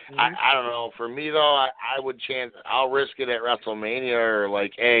 If I don't know. For me though, I'll risk it at WrestleMania or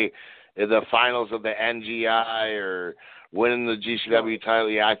like, hey, the finals of the NGI or winning the GCW title.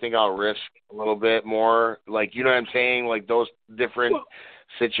 Yeah, I think I'll risk a little bit more. Like, you know what I'm saying? Like those different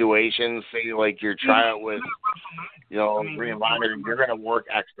situations. Say like your tryout with, you know, Ring of Honor, you're gonna work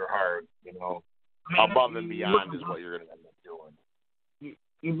extra hard. You know, above and beyond is what you're gonna end up doing.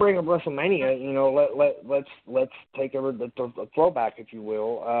 You bring up WrestleMania, you know. Let's take the throwback, if you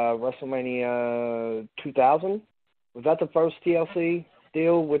will. WrestleMania 2000, was that the first TLC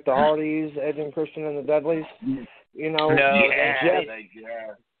deal with the Hardys, Edge and Christian, and the Dudleys? You know,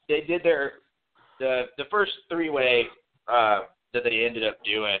 they did the first three-way that they ended up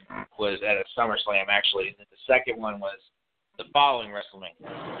doing was at a SummerSlam actually, and then the second one was the following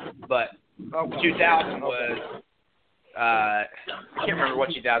WrestleMania. But 2000 was. I can't remember what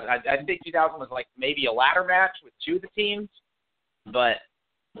 2000. I think 2000 was like maybe a ladder match with two of the teams, but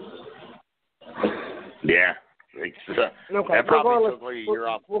yeah. That probably took like a year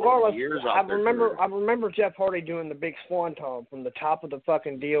off. I remember Jeff Hardy doing the big swanton from the top of the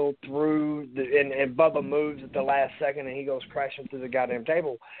fucking deal through and Bubba moves at the last second and he goes crashing through the goddamn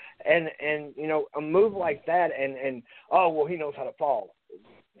table, and you know, a move like that and oh well, he knows how to fall.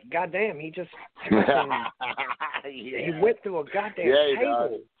 Goddamn, he just he went through a goddamn table.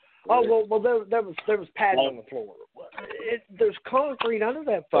 Does. Oh well, there was padding on the floor. There's concrete under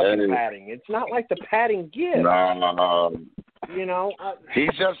that fucking padding. It's not like the padding gives. No. You know. He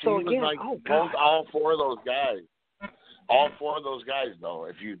was like all four of those guys. All four of those guys, though.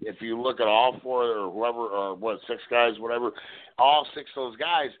 If you look at all four or whoever or what 6 guys, whatever, all 6 of those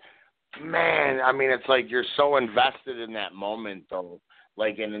guys, man. I mean, it's like you're so invested in that moment, though.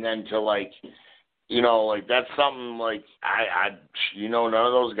 Like, and then to like, you know, like that's something like you know, none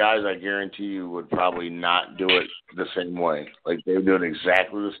of those guys I guarantee you would probably not do it the same way. Like they would do it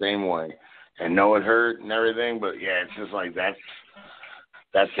exactly the same way, and know it hurt and everything. But yeah, it's just like that's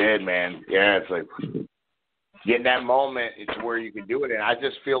it, man. Yeah, it's like getting that moment. It's where you can do it, and I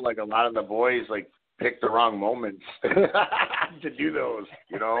just feel like a lot of the boys like pick the wrong moments to do those.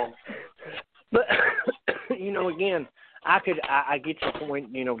 You know, but you know, again. I get your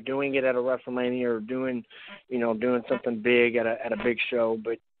point. Doing it at a WrestleMania or doing something big at a big show,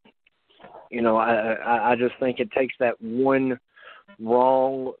 but I just think it takes that one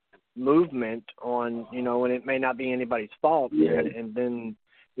wrong movement on, and it may not be anybody's fault, and then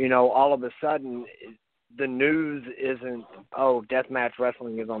all of a sudden the news isn't, oh, deathmatch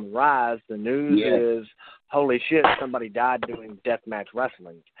wrestling is on the rise. The news is, holy shit, somebody died doing deathmatch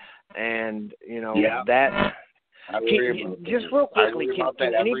wrestling. And, that... Just real quickly,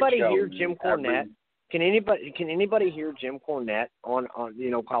 can anybody hear Jim Cornette? Can anybody hear Jim Cornette on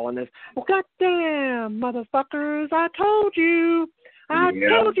calling this? Well, goddamn, motherfuckers, I told you,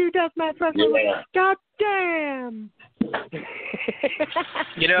 deathmatch wrestling. Goddamn.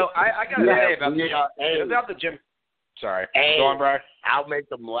 I gotta say about the Jim. Sorry, go on, Breyer. I'll make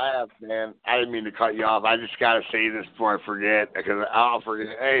them laugh, man. I didn't mean to cut you off. I just gotta say this before I forget, because I'll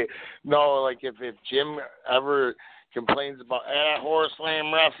forget. Hey, no, like if Jim ever complains about Horse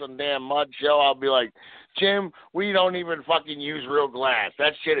Slam Wrestling damn mud show, I'll be like, Jim, we don't even fucking use real glass.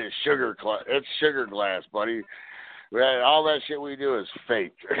 That shit is sugar glass. It's sugar glass, buddy. All that shit we do is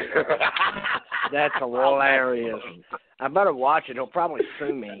fake. That's hilarious. I better watch it. He'll probably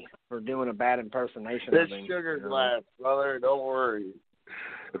sue me for doing a bad impersonation of him. It's sugar glass, brother. Don't worry.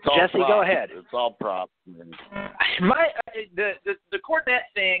 It's all Jesse, props. Go ahead. It's all props, man. The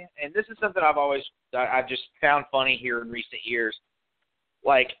Cornette thing, and this is something I've just found funny here in recent years.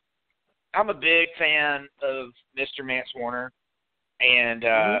 Like, I'm a big fan of Mr. Mance Warner, and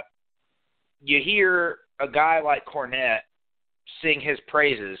you hear a guy like Cornette sing his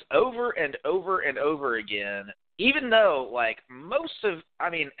praises over and over and over again, even though, like,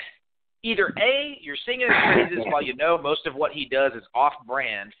 either A, you're singing his praises while you know most of what he does is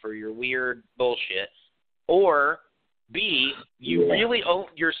off-brand for your weird bullshit, or B,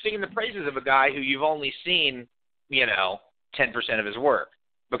 you're singing the praises of a guy who you've only seen, 10% of his work.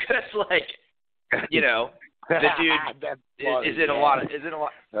 Because, like, the dude is in a lot.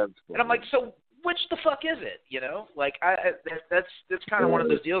 And I'm like, so which the fuck is it? Like, that's kind of one of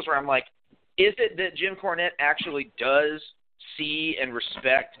those deals where I'm like, is it that Jim Cornette actually does see and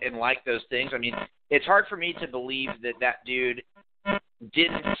respect and like those things? I mean, it's hard for me to believe that dude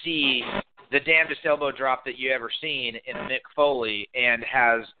didn't see the damnedest elbow drop that you ever seen in Mick Foley and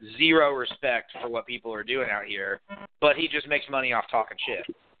has zero respect for what people are doing out here, but he just makes money off talking shit.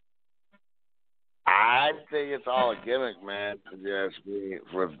 I think it's all a gimmick, man. Yes,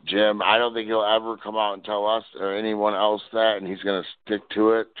 with Jim, I don't think he'll ever come out and tell us or anyone else that, and he's going to stick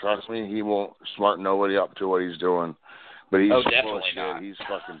to it. Trust me, he won't smart nobody up to what he's doing. But he's definitely not. He's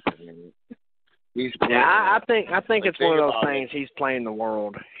fucking playing it. I think it's one of those things. He's playing the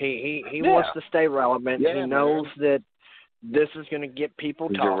world. He wants to stay relevant. He knows that this is going to get people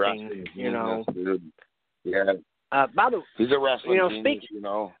talking. Yeah. By the way, he's a wrestling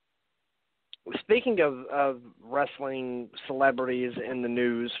genius, Speaking of wrestling celebrities in the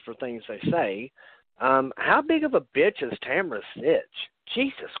news for things they say, how big of a bitch is Tamra Stitch?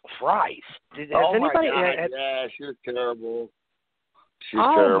 Jesus Christ! Has anybody? My God. Yeah, she was terrible. She's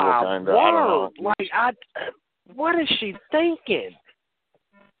oh terrible, my kind word! of. I don't know. What is she thinking?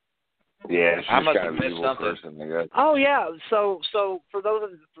 Yeah, she's I must kind have of missed evil something. person, I guess. Oh yeah. So for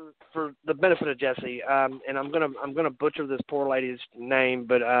those for the benefit of Jesse, and I'm gonna butcher this poor lady's name,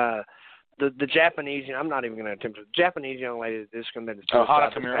 but the Japanese, I'm not even gonna attempt it. The Japanese young lady that just committed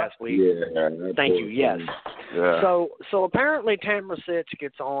suicide this past week. Yeah. Thank you. Yes. Yeah. So apparently Tamra Sitch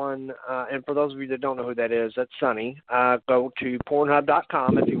gets on, and for those of you that don't know who that is, that's Sunny. Go to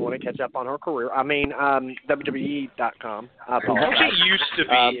Pornhub.com if you want to catch up on her career. I mean WWE.com. I apologize. She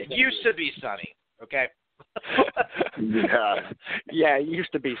used to be Sunny. Okay. Yeah, it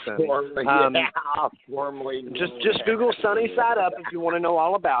used to be Sunny. Formerly. Just Google Sunny Side Up if you want to know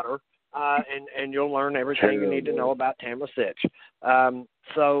all about her. And you'll learn everything you need to know about Tamra Sitch.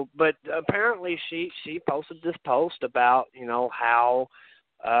 But apparently she posted this post about, how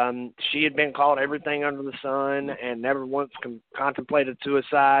she had been called everything under the sun and never once contemplated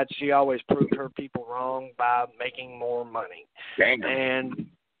suicide. She always proved her people wrong by making more money. Dang. And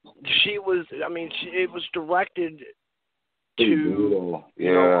it was directed to,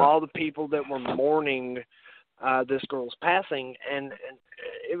 all the people that were mourning this girl's passing, and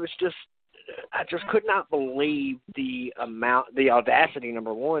it was just, I just could not believe the audacity,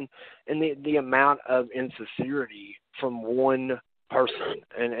 number one, and the amount of insincerity from one person,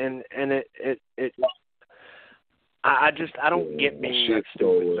 and I don't get being that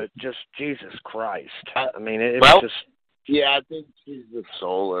stupid, but just Jesus Christ, was just. Yeah, I think she's just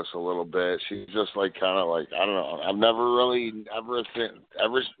soulless a little bit. She's just like kind of like, I don't know. I've never really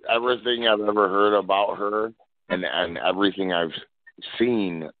everything I've ever heard about her and everything I've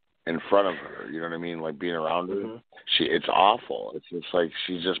seen in front of her, you know what I mean? Like being around her, it's awful. It's just like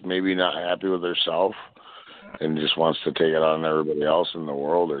she's just maybe not happy with herself and just wants to take it on everybody else in the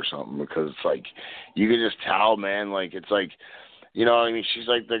world or something, because it's like you can just tell, man. Like it's like, you know, I mean, she's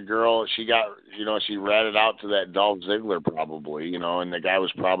like the girl. She got, you know, she ratted out to that Dolph Ziggler probably, you know, and the guy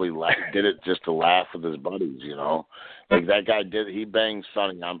was probably did it just to laugh with his buddies, you know, like that guy he banged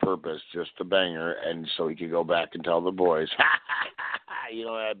Sonny on purpose just to bang her, and so he could go back and tell the boys, you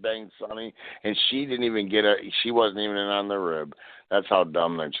know, I banged Sonny, and she didn't even get she wasn't even in on the rib. That's how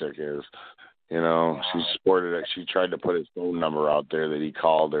dumb that chick is. You know, she sported it. She tried to put his phone number out there that he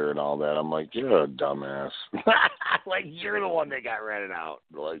called her and all that. I'm like, you're a dumbass. Like, you're the one that got ratted out.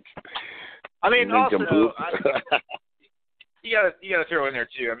 Like, I mean, also, you gotta throw in there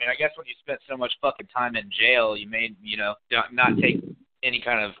too. I mean, I guess when you spent so much fucking time in jail, you may, you know, not take any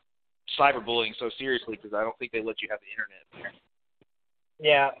kind of cyberbullying so seriously, because I don't think they let you have the internet there.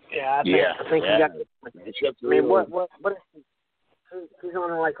 Yeah. I think you got. I mean, what is she's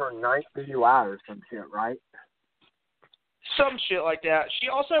on like her 9th DUI or some shit, right? Some shit like that. She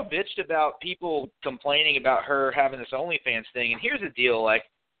also bitched about people complaining about her having this OnlyFans thing. And here's the deal, like,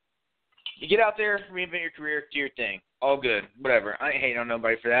 you get out there, reinvent your career, do your thing. All good. Whatever. I ain't hating on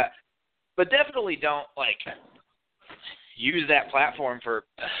nobody for that. But definitely don't, like, use that platform for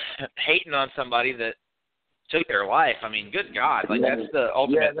hating on somebody that took their life. I mean, good God. Like, that's the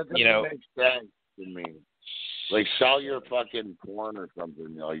ultimate, you know. Makes sense to me. Like, sell your fucking porn or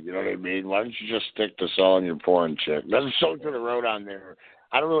something, like, you know what I mean? Why don't you just stick to selling your porn, chick? There's so to the road on there.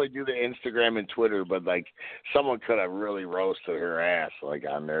 I don't really do the Instagram and Twitter, but, like, someone could have really roasted her ass, like,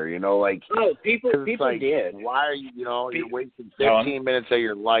 on there, you know? Like, people like, did. Why are you, you know, you're wasting 15 minutes of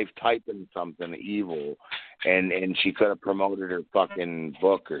your life typing something evil, and she could have promoted her fucking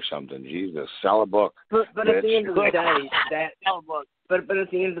book or something. Jesus, sell a book. But at the end of the day, But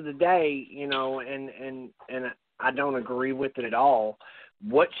at the end of the day, you know, and I don't agree with it at all.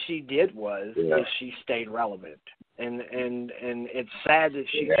 What she did was is she stayed relevant, and it's sad that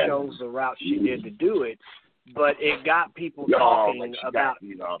she chose the route she did to do it. But it got people talking about.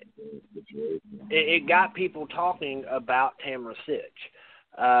 It got people talking about Tamara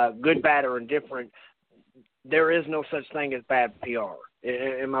Sitch, good, bad, or indifferent. There is no such thing as bad PR.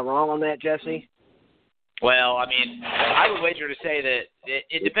 Am I wrong on that, Jesse? Well, I mean, I would wager to say that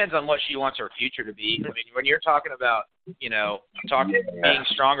it depends on what she wants her future to be. I mean, when you're talking about, you know, being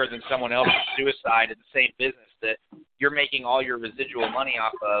stronger than someone else's suicide in the same business that you're making all your residual money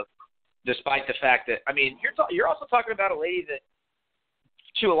off of, despite the fact that, I mean, you're also talking about a lady that,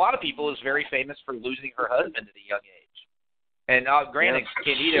 to a lot of people, is very famous for losing her husband at a young age. And granted,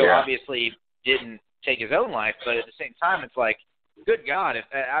 Candido obviously didn't take his own life, but at the same time, it's like, good God, if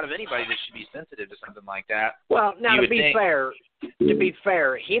out of anybody that should be sensitive to something like that. Well, now to be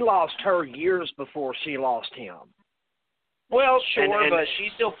fair, he lost her years before she lost him. Well, sure, but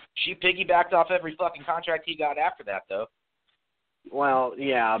she piggybacked off every fucking contract he got after that, though. Well,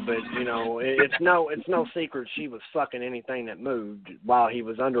 yeah, but you know, it's no secret she was fucking anything that moved while he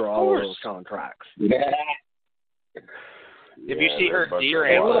was under all of those contracts. Yeah. If you see her deer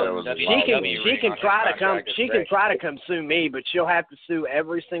she can try to come sue me, but she'll have to sue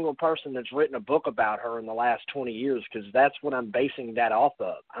every single person that's written a book about her in the last 20 years, because that's what I'm basing that off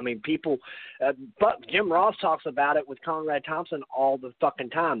of. I mean, people, but Jim Ross talks about it with Conrad Thompson all the fucking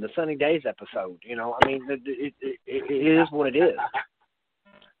time. The Sunny Days episode, you know. I mean, it is what it is.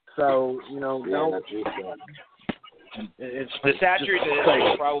 So you know, it's the sad truth is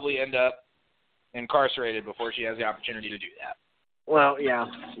she'll probably end up incarcerated before she has the opportunity to do that. Well, yeah,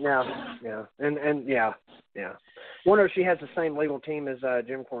 and yeah. Wonder if she has the same legal team as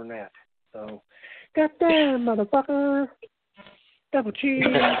Jim Cornette. So, goddamn motherfucker, double cheese.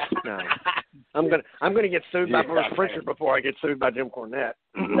 No, I'm gonna get sued by Bruce Pritchard before I get sued by Jim Cornette.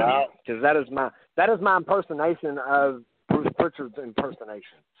 No, because that is my impersonation of Bruce Pritchard's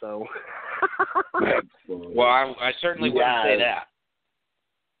impersonation. So, well, I certainly wouldn't say that.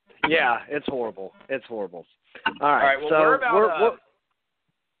 Yeah, it's horrible. All right. Well, so we're about.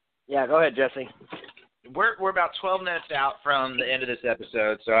 Yeah, go ahead, Jesse. We're about 12 minutes out from the end of this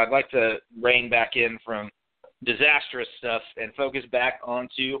episode, so I'd like to rein back in from disastrous stuff and focus back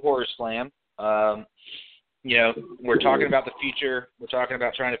onto Horror Slam. You know, we're talking about the future. We're talking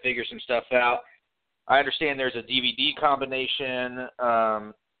about trying to figure some stuff out. I understand there's a DVD combination.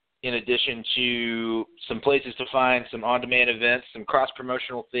 In addition to some places to find some on-demand events, some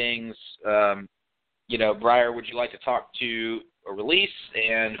cross-promotional things. You know, Breyer, would you like to talk to a release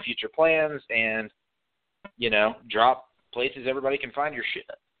and future plans and, you know, drop places everybody can find your shit?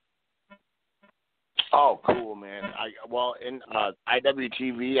 Oh, cool, man. In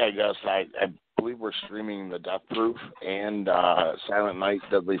IWTV, I guess I believe we're streaming the Death Proof and Silent Night,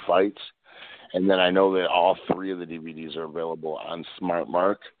 Deadly Fights, and then I know that all 3 of the DVDs are available on Smart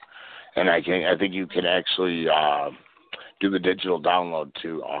Mark, and I think you can actually do the digital download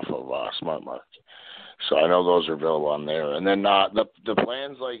too off of Smart Mark. So I know those are available on there. And then the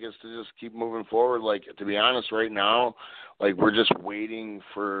plans, is to just keep moving forward. To be honest, right now, we're just waiting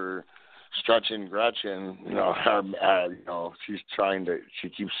for Stretch and Gretchen. She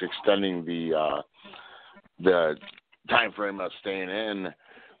keeps extending the time frame of staying in.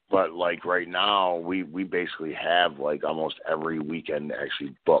 But right now, we basically have almost every weekend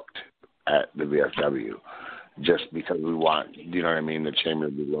actually booked at the VFW. Just because we want, the chamber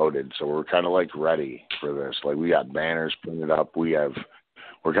to be loaded. So we're kind of ready for this. We got banners printed up. We're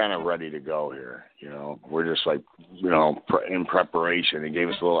kind of ready to go here. We're just in preparation. It gave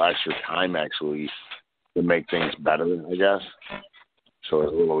us a little extra time actually to make things better, I guess. So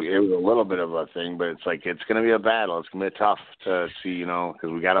it was a little bit of a thing, but it's it's going to be a battle. It's going to be tough to see,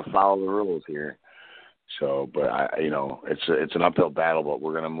 because we got to follow the rules here. So, but it's an uphill battle, but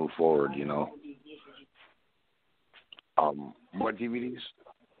we're going to move forward. What DVDs?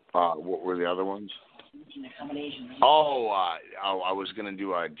 What were the other ones? I was going to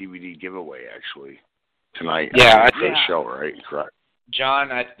do a DVD giveaway, actually, tonight. Yeah, after the show, right? Correct.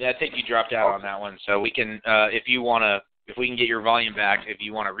 John, I think you dropped out on that one, so we can, if we can get your volume back, if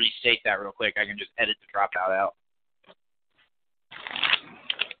you want to restate that real quick, I can just edit the dropout out.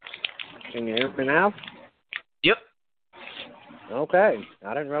 Can you hear me now? Yep. Okay.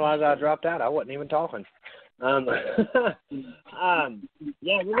 I didn't realize I dropped out. I wasn't even talking. Yeah,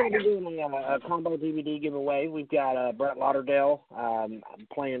 we're going to be doing a combo DVD giveaway. We've got Brett Lauderdale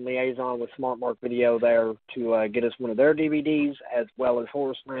playing liaison with Smart Mark Video there to get us one of their DVDs, as well as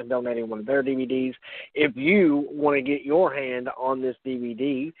Horace Lamb donating one of their DVDs. If you want to get your hand on this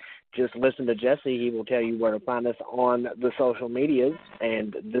DVD, just listen to Jesse. He will tell you where to find us on the social medias.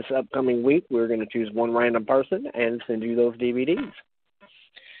 And this upcoming week, we're going to choose one random person and send you those DVDs.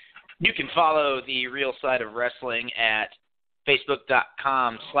 You can follow the Real Side of Wrestling at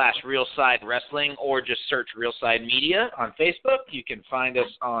facebook.com/RealSideWrestling, or just search Real Side Media on Facebook. You can find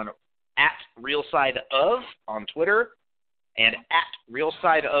us on @RealSideOf on Twitter and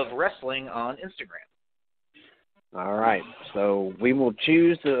 @RealSideOfWrestling on Instagram. All right. So we will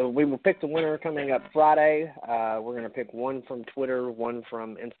pick the winner coming up Friday. We're going to pick one from Twitter, one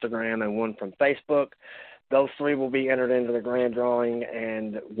from Instagram, and one from Facebook. Those 3 will be entered into the grand drawing,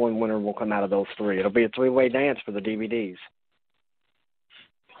 and one winner will come out of those 3. It'll be a 3-way dance for the DVDs.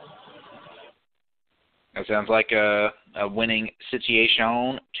 That sounds like a winning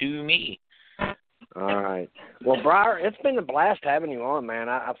situation to me. All right. Well, Breyer, it's been a blast having you on, man.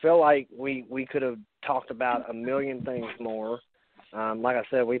 I feel like we could have talked about a million things more. Like I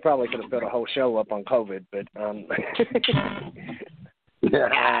said, we probably could have built a whole show up on COVID, but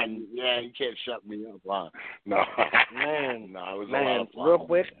yeah, you can't shut me up, huh? No, man, no, it was a man. lot of fun. Real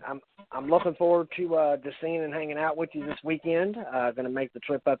quick, I'm looking forward to seeing and hanging out with you this weekend. Going to make the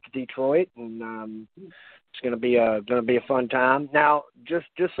trip up to Detroit, and it's going to be a fun time. Now, just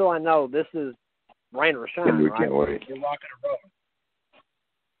so I know, this is rain or shine, we right? Can't wait. You're rocking and rolling.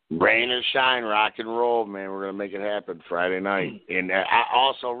 Rain or shine, rock and roll, man. We're gonna make it happen Friday night. And I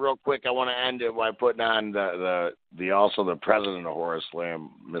also, real quick, I want to end it by putting on the president of Horace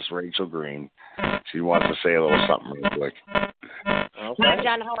Lamb, Miss Rachel Green. She wants to say a little something real quick. Okay. Hi,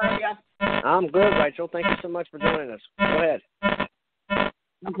 John. How are you? I'm good, Rachel. Thank you so much for joining us. Go ahead.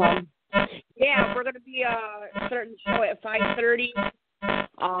 No problem. Yeah, we're going to be starting the show at 5:30.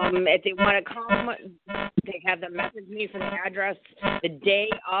 If they want to come, they have them message me for the address the day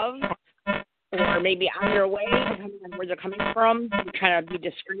of, or maybe on their way, depending on where they're coming from. We're trying to be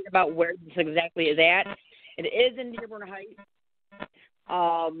discreet about where this exactly is at. It is in Dearborn Heights.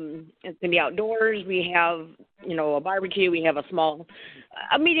 It's going to be outdoors. We have, a barbecue. We have a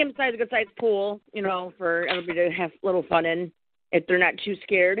medium-sized, good-sized pool, for everybody to have a little fun in if they're not too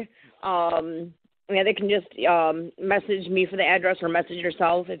scared. Yeah, they can just message me for the address or message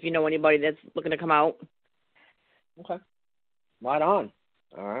yourself if you know anybody that's looking to come out. Okay. Right on.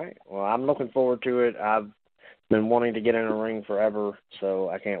 All right. Well, I'm looking forward to it. I've been wanting to get in a ring forever, so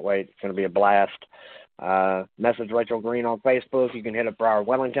I can't wait. It's going to be a blast. Message Rachel Green on Facebook. You can hit up Breyer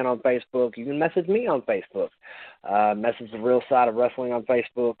Wellington on Facebook. You can message me on Facebook. Message the Real Side of Wrestling on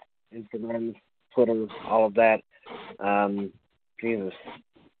Facebook, Instagram, Twitter, all of that. Jesus.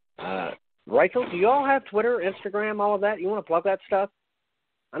 Rachel, do you all have Twitter, Instagram, all of that? You want to plug that stuff?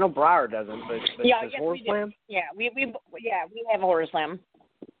 I know Breyer doesn't, but yeah, does yes, Horace Lamb? Yeah, we have a Horace Lamb.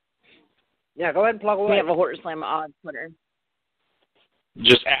 Yeah, go ahead and plug away. We have a Horror Slam on Twitter.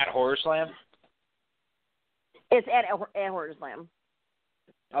 Just at Horror Slam? It's at Horror Slam.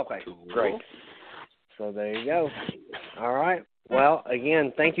 Okay, Cool. great. So there you go. All right. Well,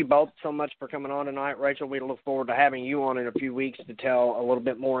 again, thank you both so much for coming on tonight. Rachel, we look forward to having you on in a few weeks to tell a little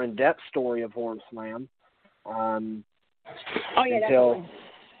bit more in-depth story of Horror Slam. Definitely.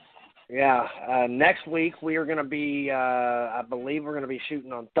 Yeah, next week we are going to be, I believe we're going to be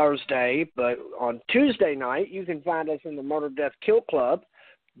shooting on Thursday, but on Tuesday night you can find us in the Murder, Death, Kill Club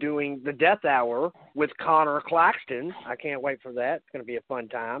doing the Death Hour with Connor Claxton. I can't wait for that. It's going to be a fun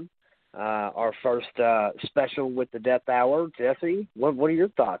time. Our first special with the Death Hour. Jesse, what are your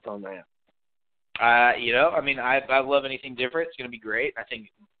thoughts on that? I love anything different. It's going to be great. I think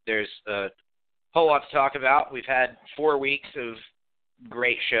there's a whole lot to talk about. We've had 4 weeks of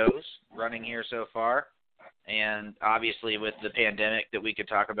great shows running here so far, and obviously with the pandemic that we could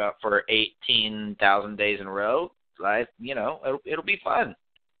talk about for 18,000 days in a row, it'll be fun.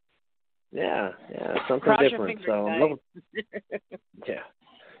 Yeah, something Cross your different. fingers, So,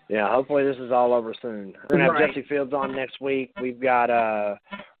 yeah. Hopefully this is all over soon. We're gonna have Jesse Fields on next week. We've got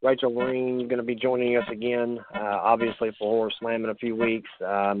Rachel Green going to be joining us again, obviously for Horror Slam in a few weeks.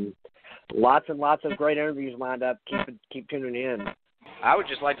 Lots and lots of great interviews lined up. Keep tuning in. I would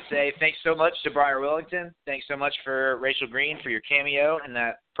just like to say thanks so much to Breyer Wellington. Thanks so much for Rachel Green for your cameo and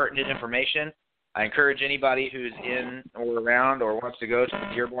that pertinent information. I encourage anybody who's in or around or wants to go to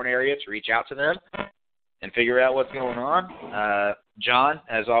the Dearborn area to reach out to them and figure out what's going on. John,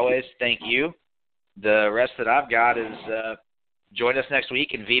 as always, thank you. The rest that I've got is join us next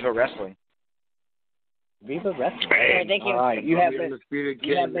week in Viva Wrestling. Viva Wrestling. Hey, thank you. All right, you have been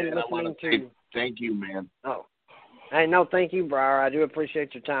listening to. Thank you, man. Oh. Hey, no, thank you, Breyer. I do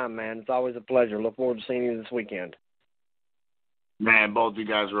appreciate your time, man. It's always a pleasure. Look forward to seeing you this weekend. Man, both of you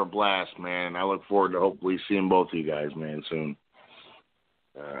guys were a blast, man. I look forward to hopefully seeing both of you guys, man, soon.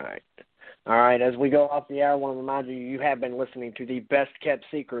 All right, as we go off the air, I want to remind you, you have been listening to the best-kept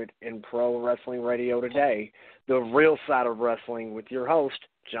secret in pro wrestling radio today, the real side of wrestling with your host,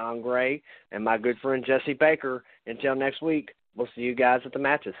 John Gray, and my good friend Jesse Baker. Until next week, we'll see you guys at the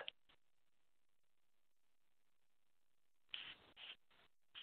matches.